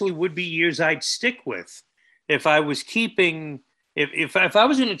them actually would be years I'd stick with if I was keeping, if I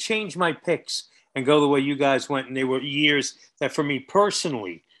was going to change my picks and go the way you guys went, and they were years that for me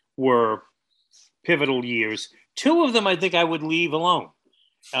personally were pivotal years. 2 of them I think I would leave alone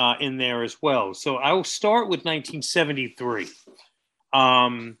in there as well. So I will start with 1973.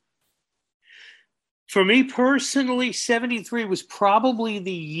 For me personally, 73 was probably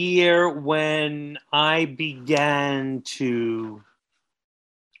the year when I began to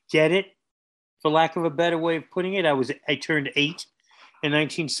get it, for lack of a better way of putting it. I turned 8 in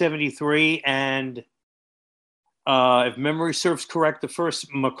 1973, and if memory serves correct, the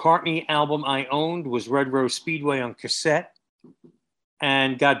first McCartney album I owned was Red Rose Speedway on cassette,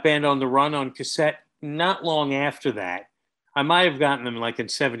 and got Band on the Run on cassette not long after that. I might have gotten them like in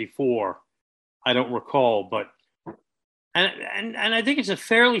 74. I don't recall, but and I think it's a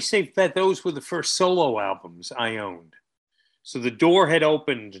fairly safe bet those were the first solo albums I owned. So the door had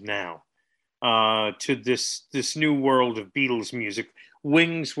opened now to this new world of Beatles music.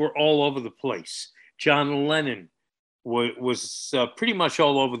 Wings were all over the place. John Lennon was pretty much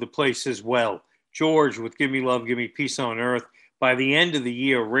all over the place as well. George with Give Me Love, Give Me Peace on Earth. By the end of the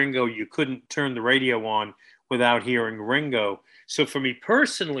year, Ringo, you couldn't turn the radio on without hearing Ringo. So for me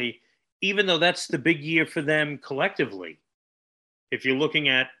personally, even though that's the big year for them collectively, if you're looking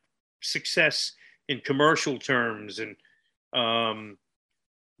at success in commercial terms, and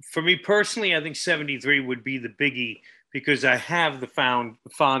for me personally, I think 73 would be the biggie because I have the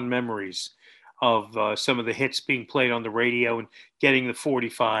fond memories of some of the hits being played on the radio and getting the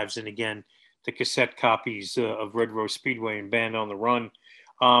 45s, and again, the cassette copies of Red Rose Speedway and Band on the Run.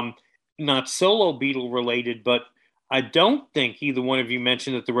 Not solo Beatle related, but I don't think either one of you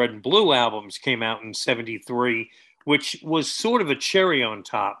mentioned that the Red and Blue albums came out in 73, which was sort of a cherry on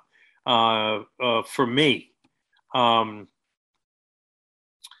top for me. I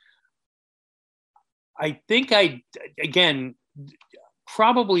think again,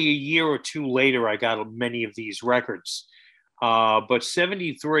 probably a year or 2 later, I got many of these records. But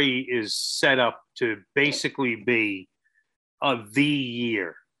 73 is set up to basically be the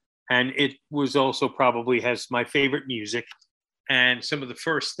year. And it was also probably has my favorite music and some of the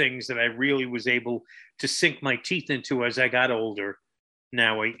first things that I really was able to sink my teeth into as I got older,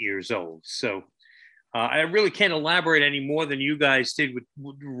 now 8 years old. So I really can't elaborate any more than you guys did with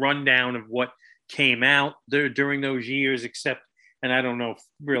rundown of what came out there during those years, except, and I don't know if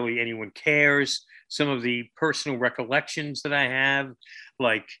really anyone cares, some of the personal recollections that I have,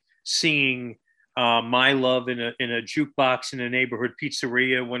 like seeing My Love in a jukebox in a neighborhood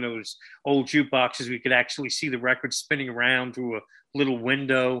pizzeria, one of those old jukeboxes we could actually see the record spinning around through a little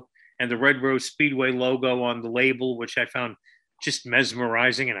window, and the Red Rose Speedway logo on the label, which I found just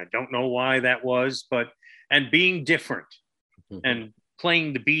mesmerizing, and I don't know why that was, but and being different and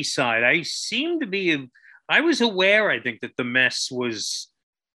playing the B-side. I was aware, I think, that the Mess was,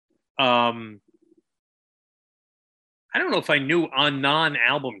 I don't know if I knew on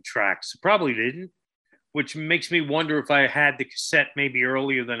non-album tracks. Probably didn't, which makes me wonder if I had the cassette maybe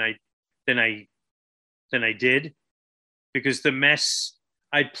earlier than I did, because the Mess,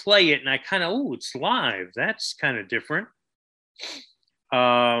 I'd play it and I kind of, oh, it's live. That's kind of different.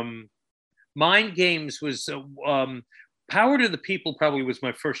 Mind Games was Power to the People probably was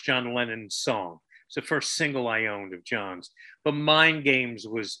my first John Lennon song. It's the first single I owned of John's. But Mind Games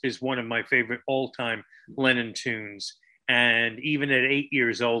is one of my favorite all-time Lennon tunes. And even at 8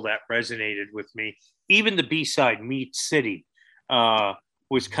 years old, that resonated with me. Even the B-side, Meat City,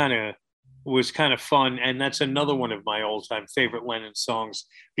 was kind of fun. And that's another one of my all-time favorite Lennon songs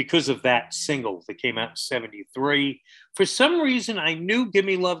because of that single that came out in 73. For some reason, I knew Give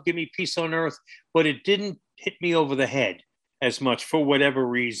Me Love, Give Me Peace on Earth, but it didn't hit me over the head as much for whatever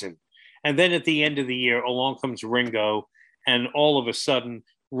reason. And then at the end of the year, along comes Ringo, and all of a sudden,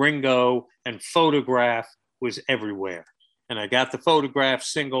 Ringo and Photograph was everywhere. And I got the Photograph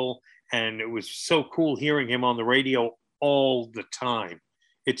single, and it was so cool hearing him on the radio all the time.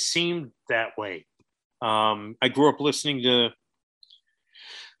 It seemed that way. I grew up listening to,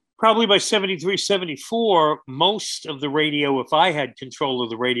 probably by 73, 74, most of the radio, if I had control of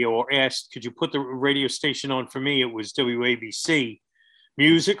the radio or asked, could you put the radio station on for me, it was WABC.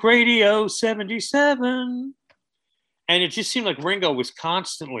 Music Radio 77. And it just seemed like Ringo was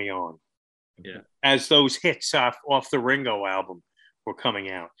constantly on. Yeah. As those hits off the Ringo album were coming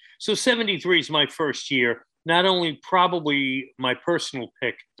out. So 73 is my first year. Not only probably my personal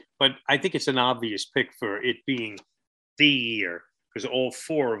pick, but I think it's an obvious pick for it being the year, because all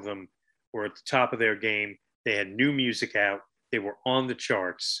four of them were at the top of their game. They had new music out. They were on the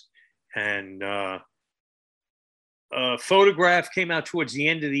charts. And Photograph came out towards the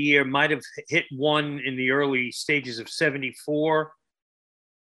end of the year, might have hit one in the early stages of 74.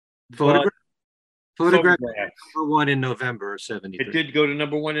 Photograph number one in November of 73. It did go to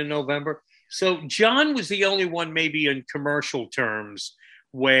number one in November. So John was the only one, maybe in commercial terms,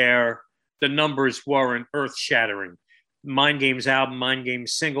 where the numbers weren't earth-shattering. Mind Games album, Mind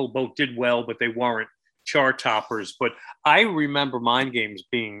Games single, both did well, but they weren't chart toppers. But I remember Mind Games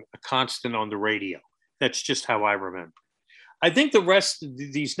being a constant on the radio. That's just how I remember. I think the rest of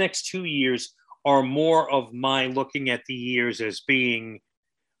these next 2 years are more of my looking at the years as being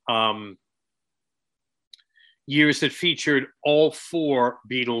years that featured all four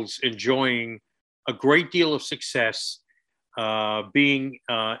Beatles enjoying a great deal of success, being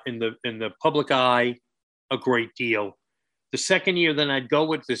in the public eye a great deal. The second year that I'd go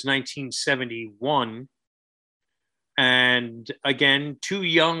with is 1971. And again, too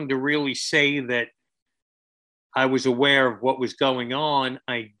young to really say that I was aware of what was going on.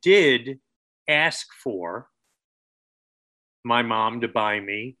 I did ask for my mom to buy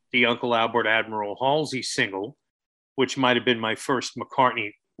me the Uncle Albert Admiral Halsey single, which might have been my first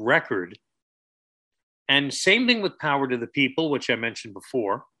McCartney record. And same thing with Power to the People, which I mentioned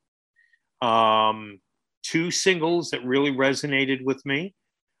before. Two singles that really resonated with me.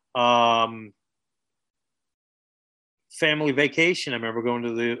 Family Vacation. I remember going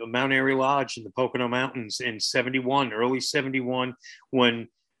to the Mount Airy Lodge in the Pocono Mountains in 71, early 71, when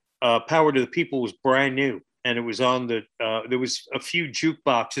Power to the People was brand new. And it was on there was a few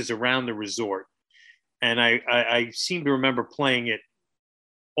jukeboxes around the resort. And I seem to remember playing it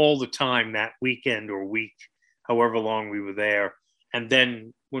all the time that weekend or week, however long we were there. And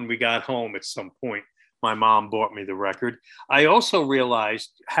then when we got home at some point, my mom bought me the record. I also realized,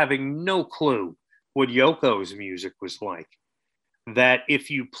 having no clue what Yoko's music was like, that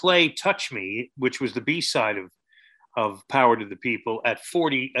if you play Touch Me, which was the B-side of Power to the People, at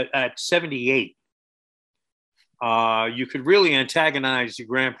 78, you could really antagonize your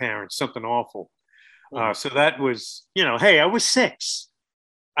grandparents, something awful. So that was, hey, I was 6.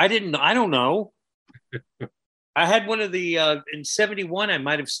 I don't know. I had one of the, in 71, I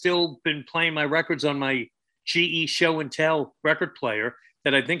might have still been playing my records on my GE Show and Tell record player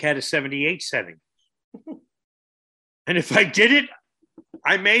that I think had a 78 setting. And if I did it,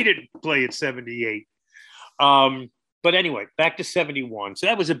 I made it play at 78. But anyway, back to 71. So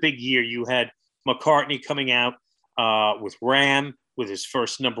that was a big year. You had McCartney coming out with Ram, with his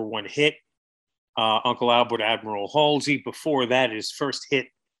first number one hit. Uncle Albert Admiral Halsey. Before that, his first hit,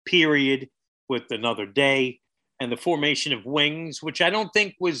 period, with Another Day. And the formation of Wings, which I don't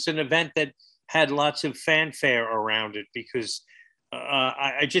think was an event that had lots of fanfare around it, because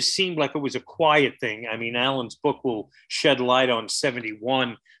I just seemed like it was a quiet thing. I mean, Alan's book will shed light on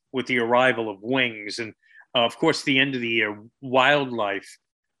 71 with the arrival of Wings. And Of course, the end of the year, Wildlife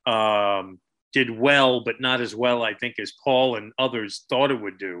did well, but not as well, I think, as Paul and others thought it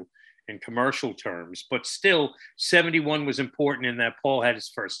would do in commercial terms. But still, 71 was important in that Paul had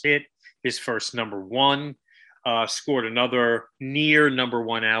his first hit, his first number one, scored another near number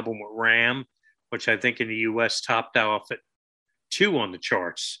one album with Ram, which I think in the US topped off at 2 on the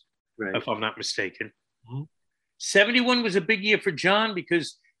charts, right, if I'm not mistaken. Mm-hmm. 71 was a big year for John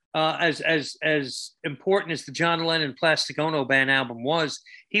because as important as the John Lennon Plastic Ono Band album was,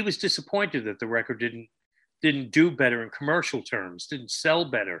 he was disappointed that the record didn't do better in commercial terms, didn't sell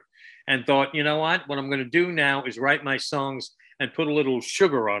better, and thought, you know what I'm going to do now is write my songs and put a little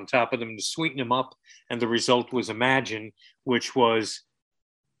sugar on top of them to sweeten them up. And the result was Imagine, which was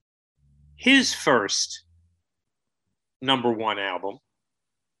his first number one album.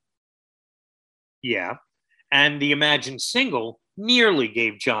 Yeah. And the Imagine single nearly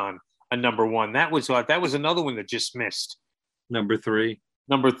gave John a number one. That was another one that just missed. Number three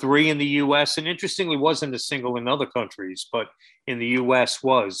in the US. And interestingly, wasn't a single in other countries, but in the US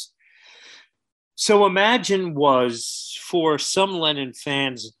was. So Imagine was, for some Lennon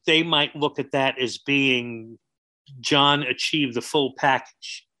fans, they might look at that as being John achieved the full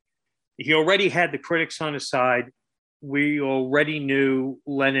package. He already had the critics on his side. We already knew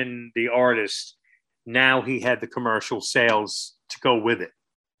Lennon, the artist. Now he had the commercial sales to go with it.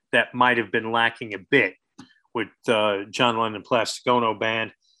 That might have been lacking a bit with John Lennon Plastic Ono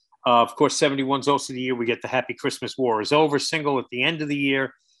Band. Of course, 71 is also the year we get the Happy Christmas War is Over single at the end of the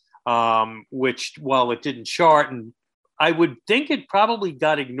year, which, while it didn't chart, and I would think it probably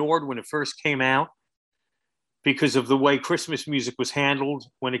got ignored when it first came out because of the way Christmas music was handled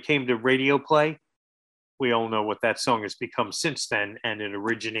when it came to radio play. We all know what that song has become since then, and it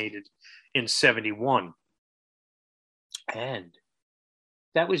originated in 71. And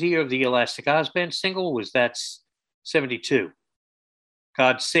that was the year of the Elastic Oz Band single. Was that 72?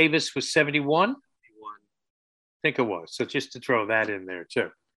 God Save Us was 71? I think it was. So just to throw that in there too.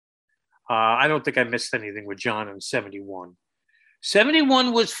 I don't think I missed anything with John in 71.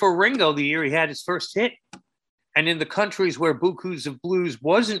 71 was for Ringo the year he had his first hit. And in the countries where Bukus of Blues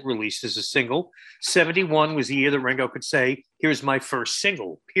wasn't released as a single, 71 was the year that Ringo could say, here's my first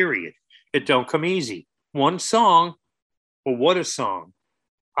single, period. It don't come easy. One song, well, what a song.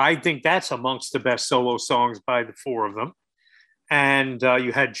 I think that's amongst the best solo songs by the four of them. And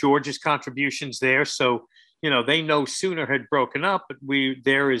you had George's contributions there. So, they no sooner had broken up, but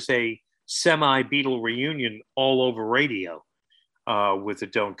there is a semi-Beatle reunion all over radio with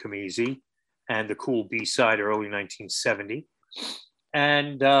It Don't Come Easy and the cool B-side early 1970.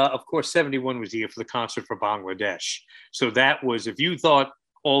 And of course, 71 was the year for the concert for Bangladesh. So that was, if you thought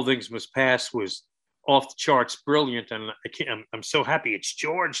All Things Must Pass was off the charts brilliant, and I'm so happy it's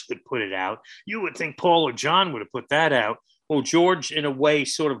George that put it out. You would think Paul or John would have put that out. Well, George, in a way,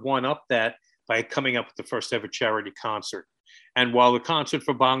 sort of won up that by coming up with the first ever charity concert. And while the concert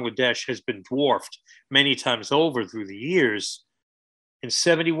for Bangladesh has been dwarfed many times over through the years, in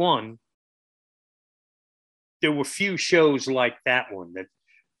 71, there were few shows like that one that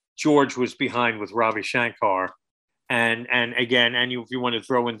George was behind with Ravi Shankar. And again, and if you want to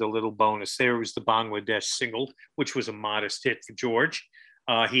throw in the little bonus, there was the Bangladesh single, which was a modest hit for George.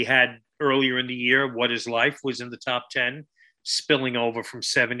 He had earlier in the year, What Is Life was in the top 10, spilling over from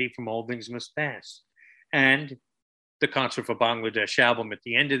 70 from All Things Must Pass. And the Concert for Bangladesh album at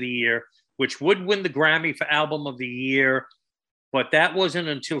the end of the year, which would win the Grammy for Album of the Year, but that wasn't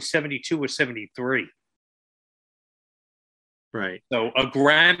until 72 or 73. Right. So a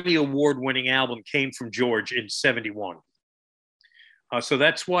Grammy award-winning album came from George in 71. So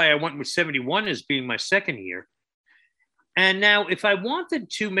that's why I went with 71 as being my second year. And now, if I wanted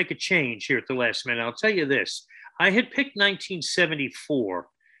to make a change here at the last minute, I'll tell you this. I had picked 1974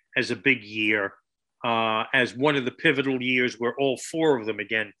 as a big year, as one of the pivotal years where all four of them,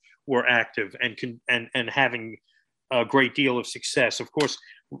 again, were active and having a great deal of success. Of course,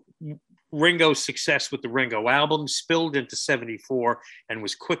 Ringo's success with the Ringo album spilled into 74 and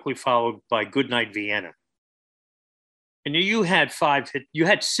was quickly followed by Goodnight Vienna. And you had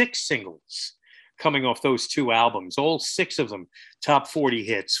 6 singles coming off those two albums, all 6 of them top 40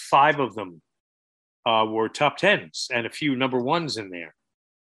 hits. 5 of them were top 10s and a few number ones in there.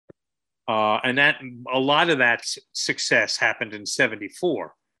 And a lot of that success happened in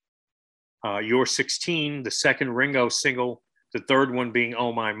 74. You're 16, the second Ringo single, the third one being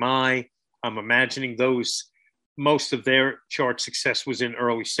Oh My My. I'm imagining most of their chart success was in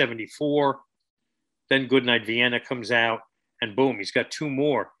early 74. Then Goodnight Vienna comes out, and boom, he's got 2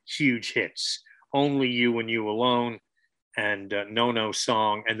 more huge hits. Only You and You Alone and No No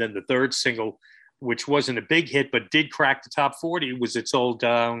Song. And then the third single, which wasn't a big hit, but did crack the top 40, was It's All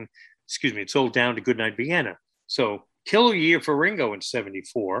Down to Goodnight Vienna. So killer year for Ringo in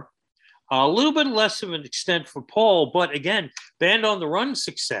 74. A little bit less of an extent for Paul, but again, Band on the Run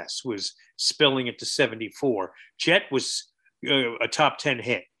success was spilling into 74. Jet was a top 10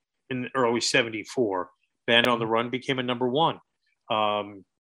 hit in early 74. Band on the Run became a number one.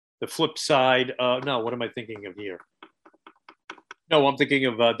 The flip side, no, what am I thinking of here? No, I'm thinking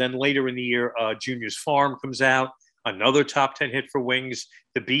of then later in the year, Junior's Farm comes out, another top 10 hit for Wings.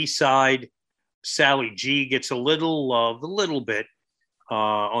 The B-side, Sally G gets a little love, a little bit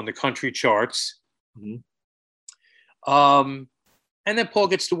on the country charts. Mm-hmm. And then Paul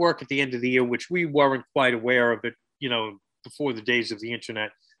gets to work at the end of the year, which we weren't quite aware of it, before the days of the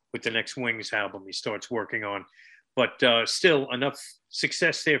internet with the next Wings album he starts working on. But still enough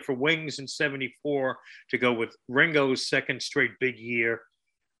success there for Wings in 74 to go with Ringo's second straight big year.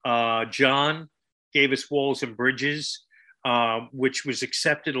 John gave us Walls and Bridges, which was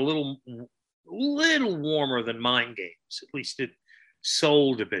accepted a little warmer than Mind Games. At least it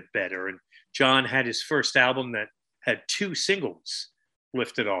sold a bit better. And John had his first album that had 2 singles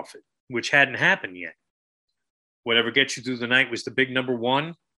lifted off it, which hadn't happened yet. Whatever Gets You Through the Night was the big number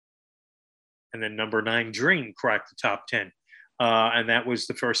one. And then number 9, Dream, cracked the top 10. And that was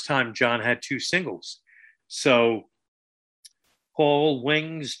the first time John had 2 singles. So Paul,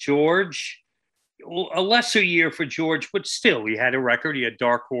 Wings, George, a lesser year for George, but still he had a record. He had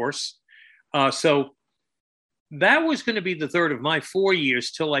Dark Horse. So that was going to be the third of my 4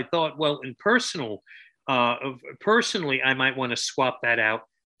 years till I thought, well, personally, I might want to swap that out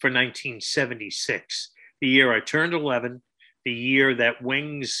for 1976, the year I turned 11, the year that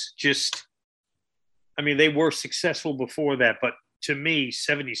Wings they were successful before that, but to me,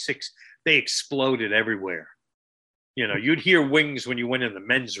 76, they exploded everywhere. You'd hear Wings when you went in the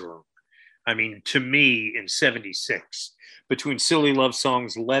men's room. To me, in 76, between Silly Love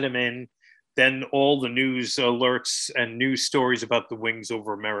Songs, Let 'Em In, then all the news alerts and news stories about the Wings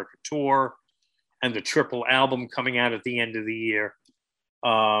Over America tour and the triple album coming out at the end of the year.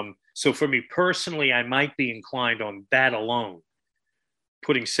 So for me personally, I might be inclined on that alone,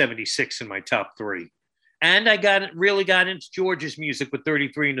 putting 76 in my top 3. And I really got into George's music with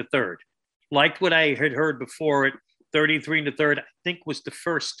 33 1/3. Liked what I had heard before it. 33 1/3, I think, was the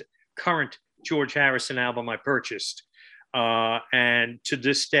first current George Harrison album I purchased. And to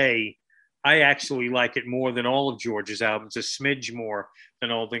this day, I actually like it more than all of George's albums, a smidge more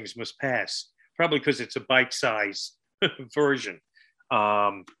than All Things Must Pass, probably because it's a bite-size version.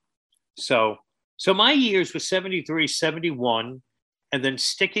 So my years were 73, 71, and then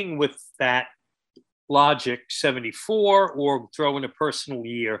sticking with that logic, 74, or throw in a personal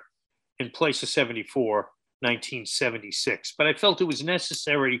year in place of 74, 1976. But I felt it was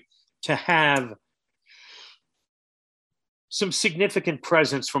necessary to have some significant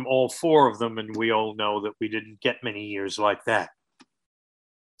presence from all 4 of them, and we all know that we didn't get many years like that.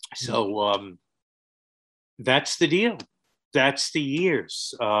 So that's the deal. That's the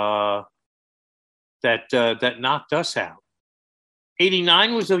years that knocked us out.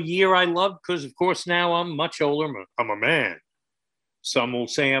 89 was a year I loved because, of course, now I'm much older. I'm a man. Some will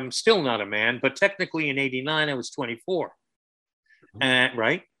say I'm still not a man, but technically in 89, I was 24.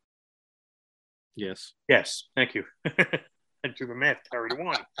 Right? Yes. Yes. Thank you. And to the math, carried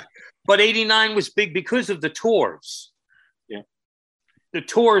one. But 89 was big because of the tours. Yeah. The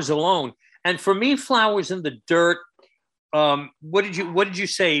tours alone. And for me, Flowers in the Dirt, what did you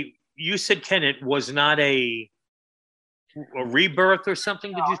say? You said, Ken, it was not a rebirth or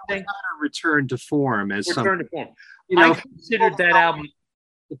something, did you say? Not a return to form as return to form. I considered that album.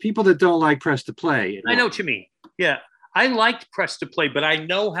 The people that don't like Press to Play. I know what you mean. Yeah. I liked Press to Play, but I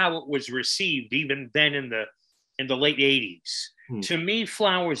know how it was received even then in the late 80s. To me,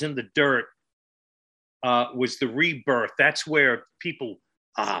 Flowers in the Dirt was the rebirth. That's where people,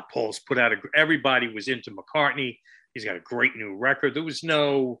 Paul's put out everybody was into McCartney. He's got a great new record. There was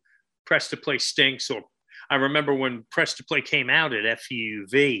no Press to Play stinks. Or I remember when Press to Play came out at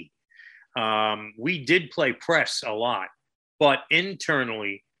FUV, we did play Press a lot, but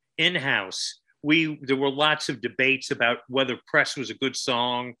internally, in-house, there were lots of debates about whether Press was a good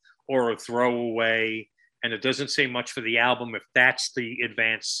song or a throwaway. And it doesn't say much for the album. If that's the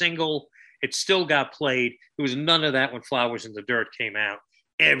advanced single, it still got played. There was none of that when Flowers in the Dirt came out.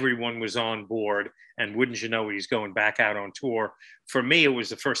 Everyone was on board. And wouldn't you know, he's going back out on tour. For me, it was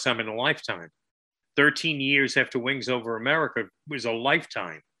the first time in a lifetime. 13 years after Wings Over America was a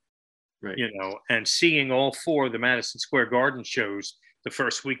lifetime. Right. And seeing all 4 of the Madison Square Garden shows the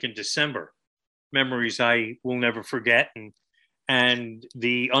first week in December. Memories I will never forget. and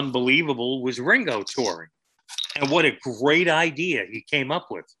the unbelievable was Ringo touring. And what a great idea he came up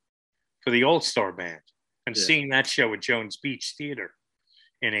with for the All-Star Band, and seeing that show at Jones Beach Theater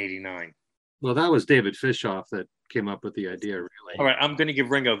in '89. Well, that was David Fishoff that came up with the idea, really. All right, I'm going to give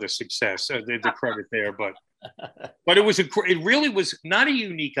Ringo the success, the credit there, but it really was not a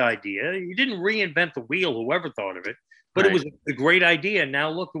unique idea. He didn't reinvent the wheel, whoever thought of it, but It was a great idea. Now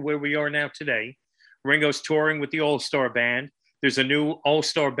look at where we are now today. Ringo's touring with the All-Star Band. There's a new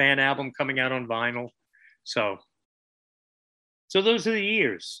All-Star Band album coming out on vinyl. So those are the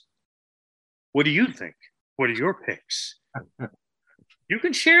years. What do you think? What are your picks? You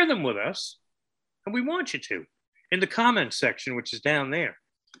can share them with us, and we want you to, in the comments section, which is down there.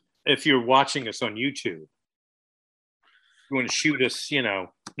 If you're watching us on YouTube, you want to shoot us,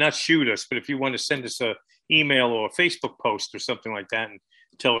 not shoot us, but if you want to send us an email or a Facebook post or something like that and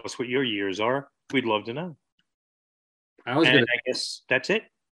tell us what your years are, we'd love to know. I guess that's it.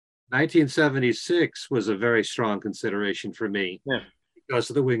 1976 was a very strong consideration for me. Yeah. Because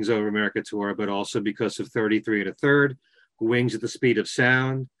of the Wings Over America tour, but also because of 33 1/3, Wings at the Speed of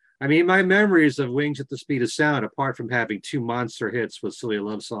Sound. I mean, my memories of Wings at the Speed of Sound, apart from having two monster hits with Silly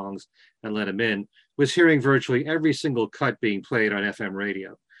Love Songs and Let 'Em In, was hearing virtually every single cut being played on FM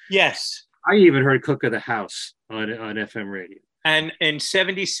radio. Yes. I even heard Cook of the House on FM radio. And in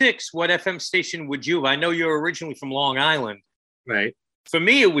 76, what FM station would you? I know you're originally from Long Island. Right. For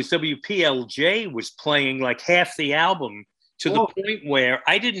me, it was WPLJ was playing like half the album to the point where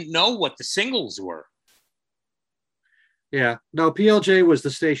I didn't know what the singles were. Yeah. No, PLJ was the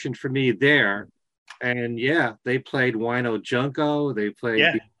station for me there. And yeah, they played Wino Junko. They played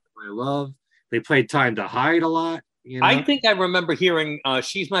My Love. They played Time to Hide a lot. I think I remember hearing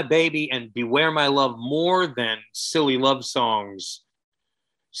She's My Baby and Beware My Love more than Silly Love Songs.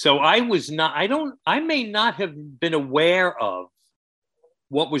 So I may not have been aware of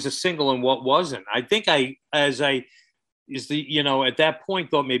what was a single and what wasn't. I think at that point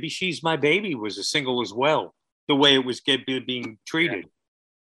thought maybe She's My Baby was a single as well, the way it was being treated.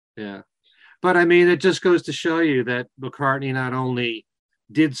 Yeah. But I mean, it just goes to show you that McCartney not only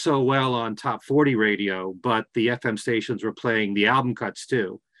did so well on top 40 radio, but the FM stations were playing the album cuts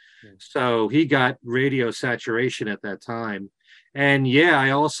too. Yeah. So he got radio saturation at that time. And yeah, I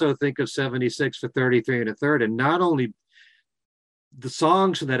also think of 76 for 33 1/3, and not only the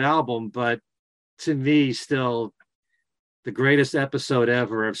songs from that album, but to me, still the greatest episode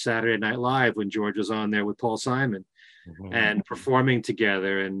ever of Saturday Night Live when George was on there with Paul Simon and performing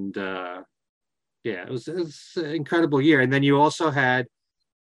together. And it was an incredible year. And then you also had,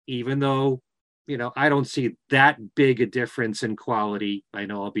 even though, I don't see that big a difference in quality. I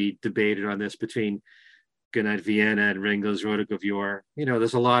know I'll be debated on this between Goodnight Vienna and Ringo's Rhoda Gavure.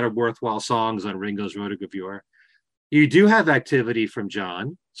 There's a lot of worthwhile songs on Ringo's Rhoda Gavure. You do have activity from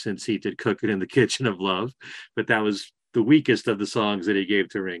John, since he did Cooking in the Kitchen of Love, but that was the weakest of the songs that he gave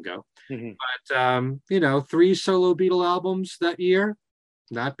to Ringo. Mm-hmm. But, 3 solo Beatle albums that year,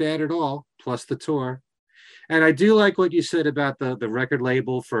 not bad at all, plus the tour. And I do like what you said about the record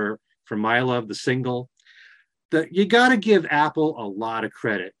label for My Love, the single. You got to give Apple a lot of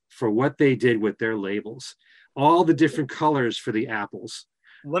credit for what they did with their labels, all the different colors for the apples.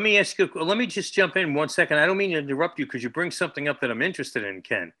 Let me just jump in 1 second. I don't mean to interrupt you because you bring something up that I'm interested in,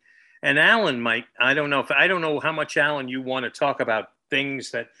 Ken. And Alan I don't know how much, Alan, you want to talk about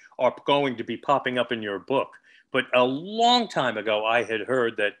things that are going to be popping up in your book. But a long time ago, I had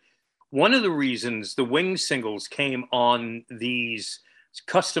heard that one of the reasons the Wings singles came on these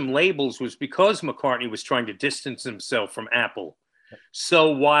custom labels was because McCartney was trying to distance himself from Apple. So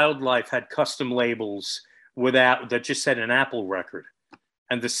Wildlife had custom labels that just said an Apple record.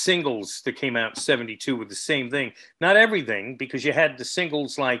 And the singles that came out in 72 were the same thing. Not everything, because you had the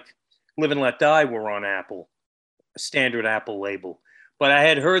singles like Live and Let Die were on Apple, a standard Apple label. But I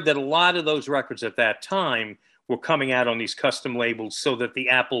had heard that a lot of those records at that time were coming out on these custom labels so that the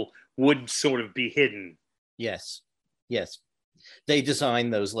Apple would sort of be hidden. Yes. They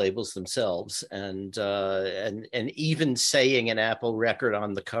designed those labels themselves, and even saying an Apple record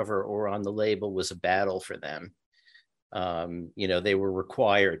on the cover or on the label was a battle for them. They were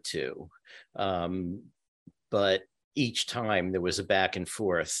required to, but each time there was a back and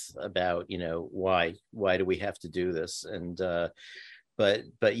forth about, why do we have to do this? And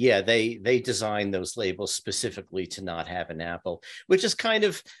but yeah, they designed those labels specifically to not have an Apple, which is kind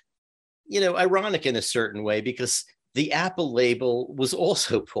of, ironic in a certain way, because the Apple label was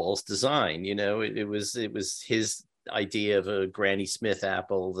also Paul's design. It was his idea of a Granny Smith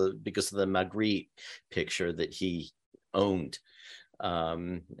apple because of the Magritte picture that he owned.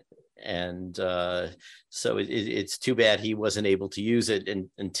 And so it's too bad he wasn't able to use it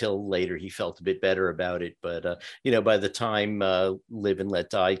until later. He felt a bit better about it. But, by the time Live and Let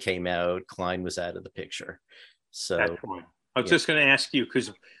Die came out, Klein was out of the picture. So that's right. I was just going to ask you,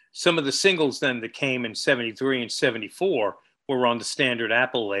 because some of the singles then that came in 73 and 74 were on the standard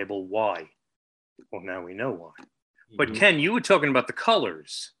Apple label. Why? Well, now we know why. But Ken, you were talking about the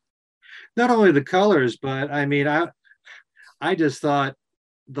colors. Not only the colors, but I mean, I just thought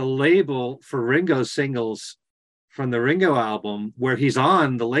the label for Ringo singles from the Ringo album, where he's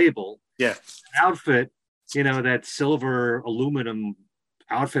on the label, outfit, that silver aluminum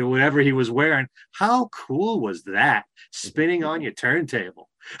outfit, whatever he was wearing, how cool was that? Spinning on your turntable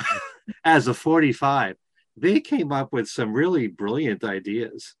as a 45. They came up with some really brilliant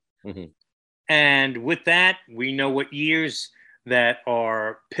ideas. Mm-hmm. And with that, we know what years that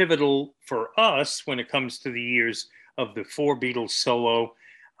are pivotal for us when it comes to the years of the 4 Beatles solo.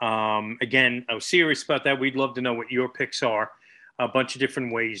 Again, I was serious about that. We'd love to know what your picks are. A bunch of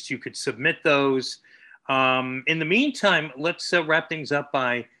different ways you could submit those. In the meantime, let's wrap things up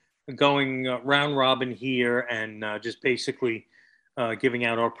by going round robin here and just basically giving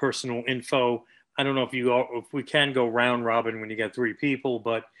out our personal info. I don't know if we can go round robin when you get 3 people,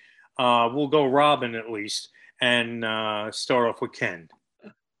 but we'll go robin at least and start off with Ken.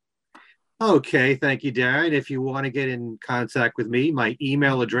 Okay, thank you, Darren. If you want to get in contact with me, my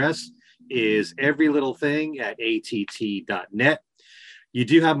email address is everylittlething@att.net. You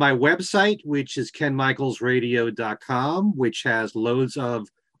do have my website, which is kenmichaelsradio.com, which has loads of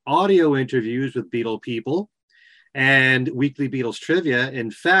audio interviews with Beatle people and weekly Beatles trivia. In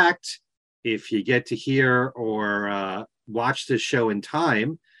fact, if you get to hear or watch this show in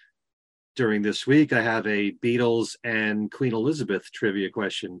time during this week, I have a Beatles and Queen Elizabeth trivia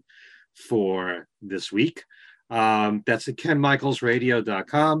question for this week. That's at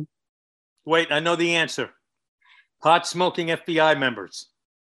kenmichaelsradio.com. Wait, I know the answer. Pot smoking FBI members.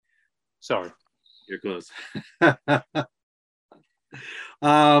 Sorry. You're close.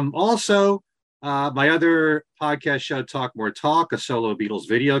 Also, my other podcast show, Talk More Talk, a solo Beatles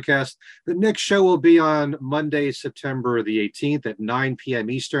videocast. The next show will be on Monday, September the 18th at 9 p.m.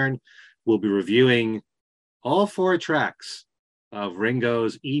 Eastern. We'll be reviewing all 4 tracks of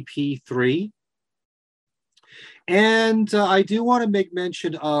Ringo's EP3. And I do want to make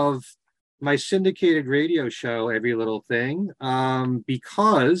mention of my syndicated radio show, Every Little Thing,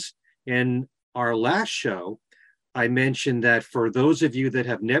 because in our last show, I mentioned that for those of you that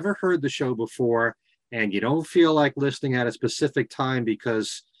have never heard the show before and you don't feel like listening at a specific time,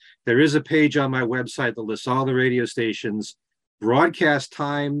 because there is a page on my website that lists all the radio stations, broadcast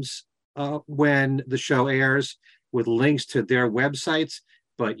times when the show airs with links to their websites,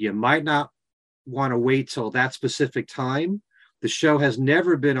 but you might not want to wait till that specific time. The show has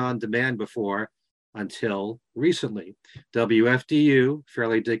never been on demand before until recently. WFDU,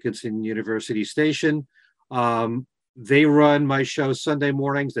 Fairleigh Dickinson University Station, they run my show Sunday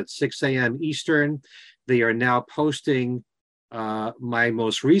mornings at 6 a.m. Eastern. They are now posting my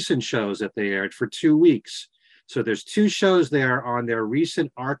most recent shows that they aired for 2 weeks. So there's 2 shows there on their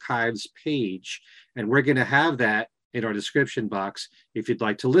recent archives page, and we're going to have that in our description box. If you'd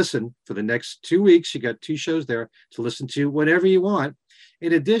like to listen for the next 2 weeks, you got 2 shows there to listen to whenever you want.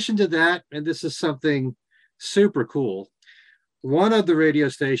 In addition to that, and this is something super cool, one of the radio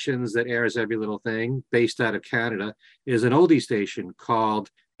stations that airs Every Little Thing, based out of Canada, is an oldie station called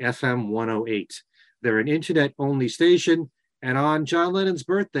FM 108. They're an internet-only station, and on John Lennon's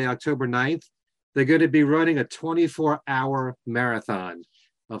birthday, October 9th, they're going to be running a 24-hour marathon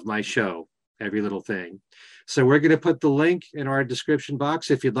of my show, Every Little Thing. So we're going to put the link in our description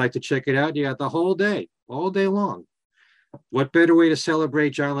box. If you'd like to check it out, you got the whole day, all day long. What better way to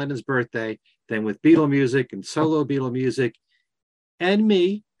celebrate John Lennon's birthday than with Beatle music and solo Beatle music, and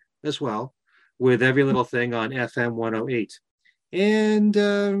me as well, with Every Little Thing on FM 108. And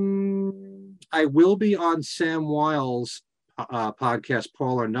I will be on Sam Weill's podcast,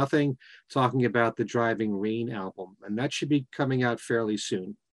 Paul or Nothing, talking about the Driving Rain album. And that should be coming out fairly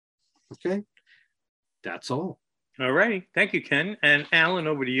soon. Okay, that's all. All righty. Thank you, Ken. And Alan,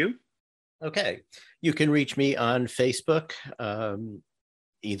 over to you. Okay. You can reach me on Facebook,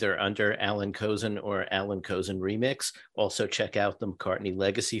 either under Alan Kozin or Alan Kozin Remix. Also check out the McCartney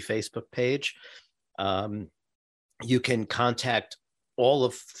Legacy Facebook page. You can contact all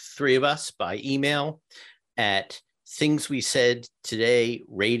of 3 of us by email at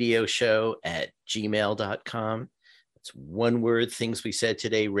thingswesaidtoday.radioshow@gmail.com. It's one word, Things We Said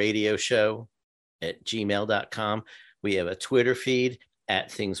Today radioshow@gmail.com. We have a Twitter feed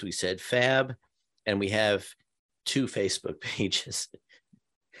at Things We Said Fab, and we have 2 Facebook pages.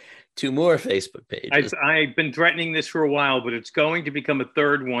 2 more Facebook pages. I've been threatening this for a while, but it's going to become a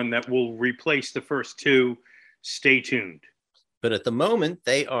third one that will replace the first 2. Stay tuned. But at the moment,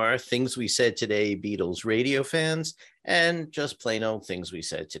 they are Things We Said Today Beatles radio fans and just plain old Things We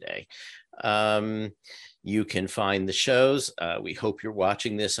Said Today. You can find the shows. We hope you're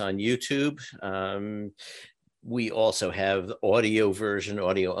watching this on YouTube. We also have the audio version,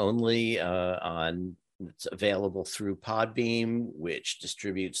 audio only, it's available through Podbeam, which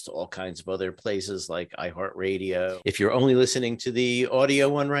distributes to all kinds of other places like iHeartRadio. If you're only listening to the audio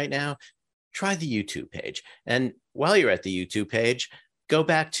one right now, try the YouTube page. And while you're at the YouTube page, go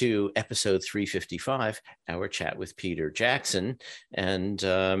back to episode 355, our chat with Peter Jackson, and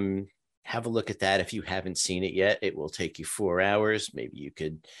have a look at that. If you haven't seen it yet, it will take you 4 hours. Maybe you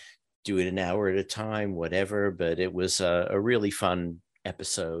could do it an hour at a time, whatever, but it was a really fun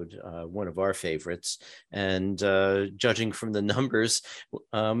episode, one of our favorites, and judging from the numbers,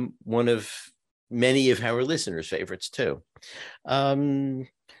 one of many of our listeners' favorites too.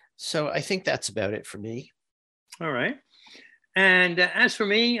 So I think that's about it for me. All right. And as for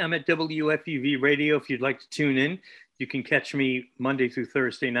me, I'm at WFUV Radio. If you'd like to tune in, you can catch me Monday through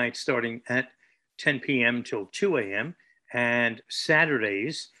Thursday night starting at 10 p.m. till 2 a.m. and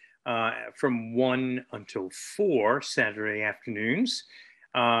Saturdays from 1 until 4 Saturday afternoons.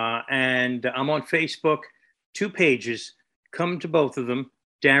 And I'm on Facebook, 2 pages. Come to both of them.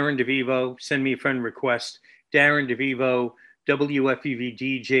 Darren DeVivo, send me a friend request. Darren DeVivo, WFUV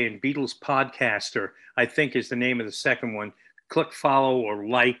DJ and Beatles podcaster, I think is the name of the second one. Click follow or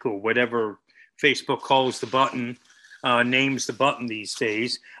like or whatever Facebook calls the button, names the button these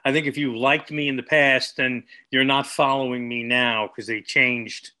days. I think if you liked me in the past, then you're not following me now because they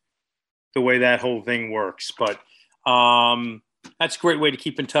changed the way that whole thing works. But that's a great way to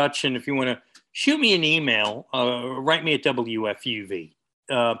keep in touch. And if you want to shoot me an email, write me at WFUV.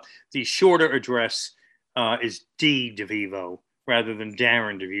 The shorter address is D DeVivo rather than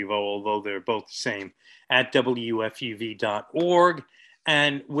Darren DeVivo, although they're both the same, at WFUV.org.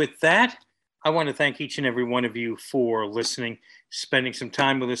 And with that, I want to thank each and every one of you for listening, spending some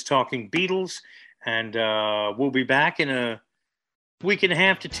time with us talking Beatles. And we'll be back in a week and a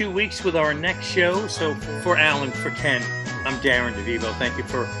half to 2 weeks with our next show. So for Alan, for Ken, I'm Darren DeVivo. Thank you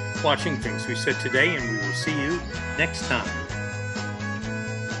for watching Things We Said Today, and we will see you next time.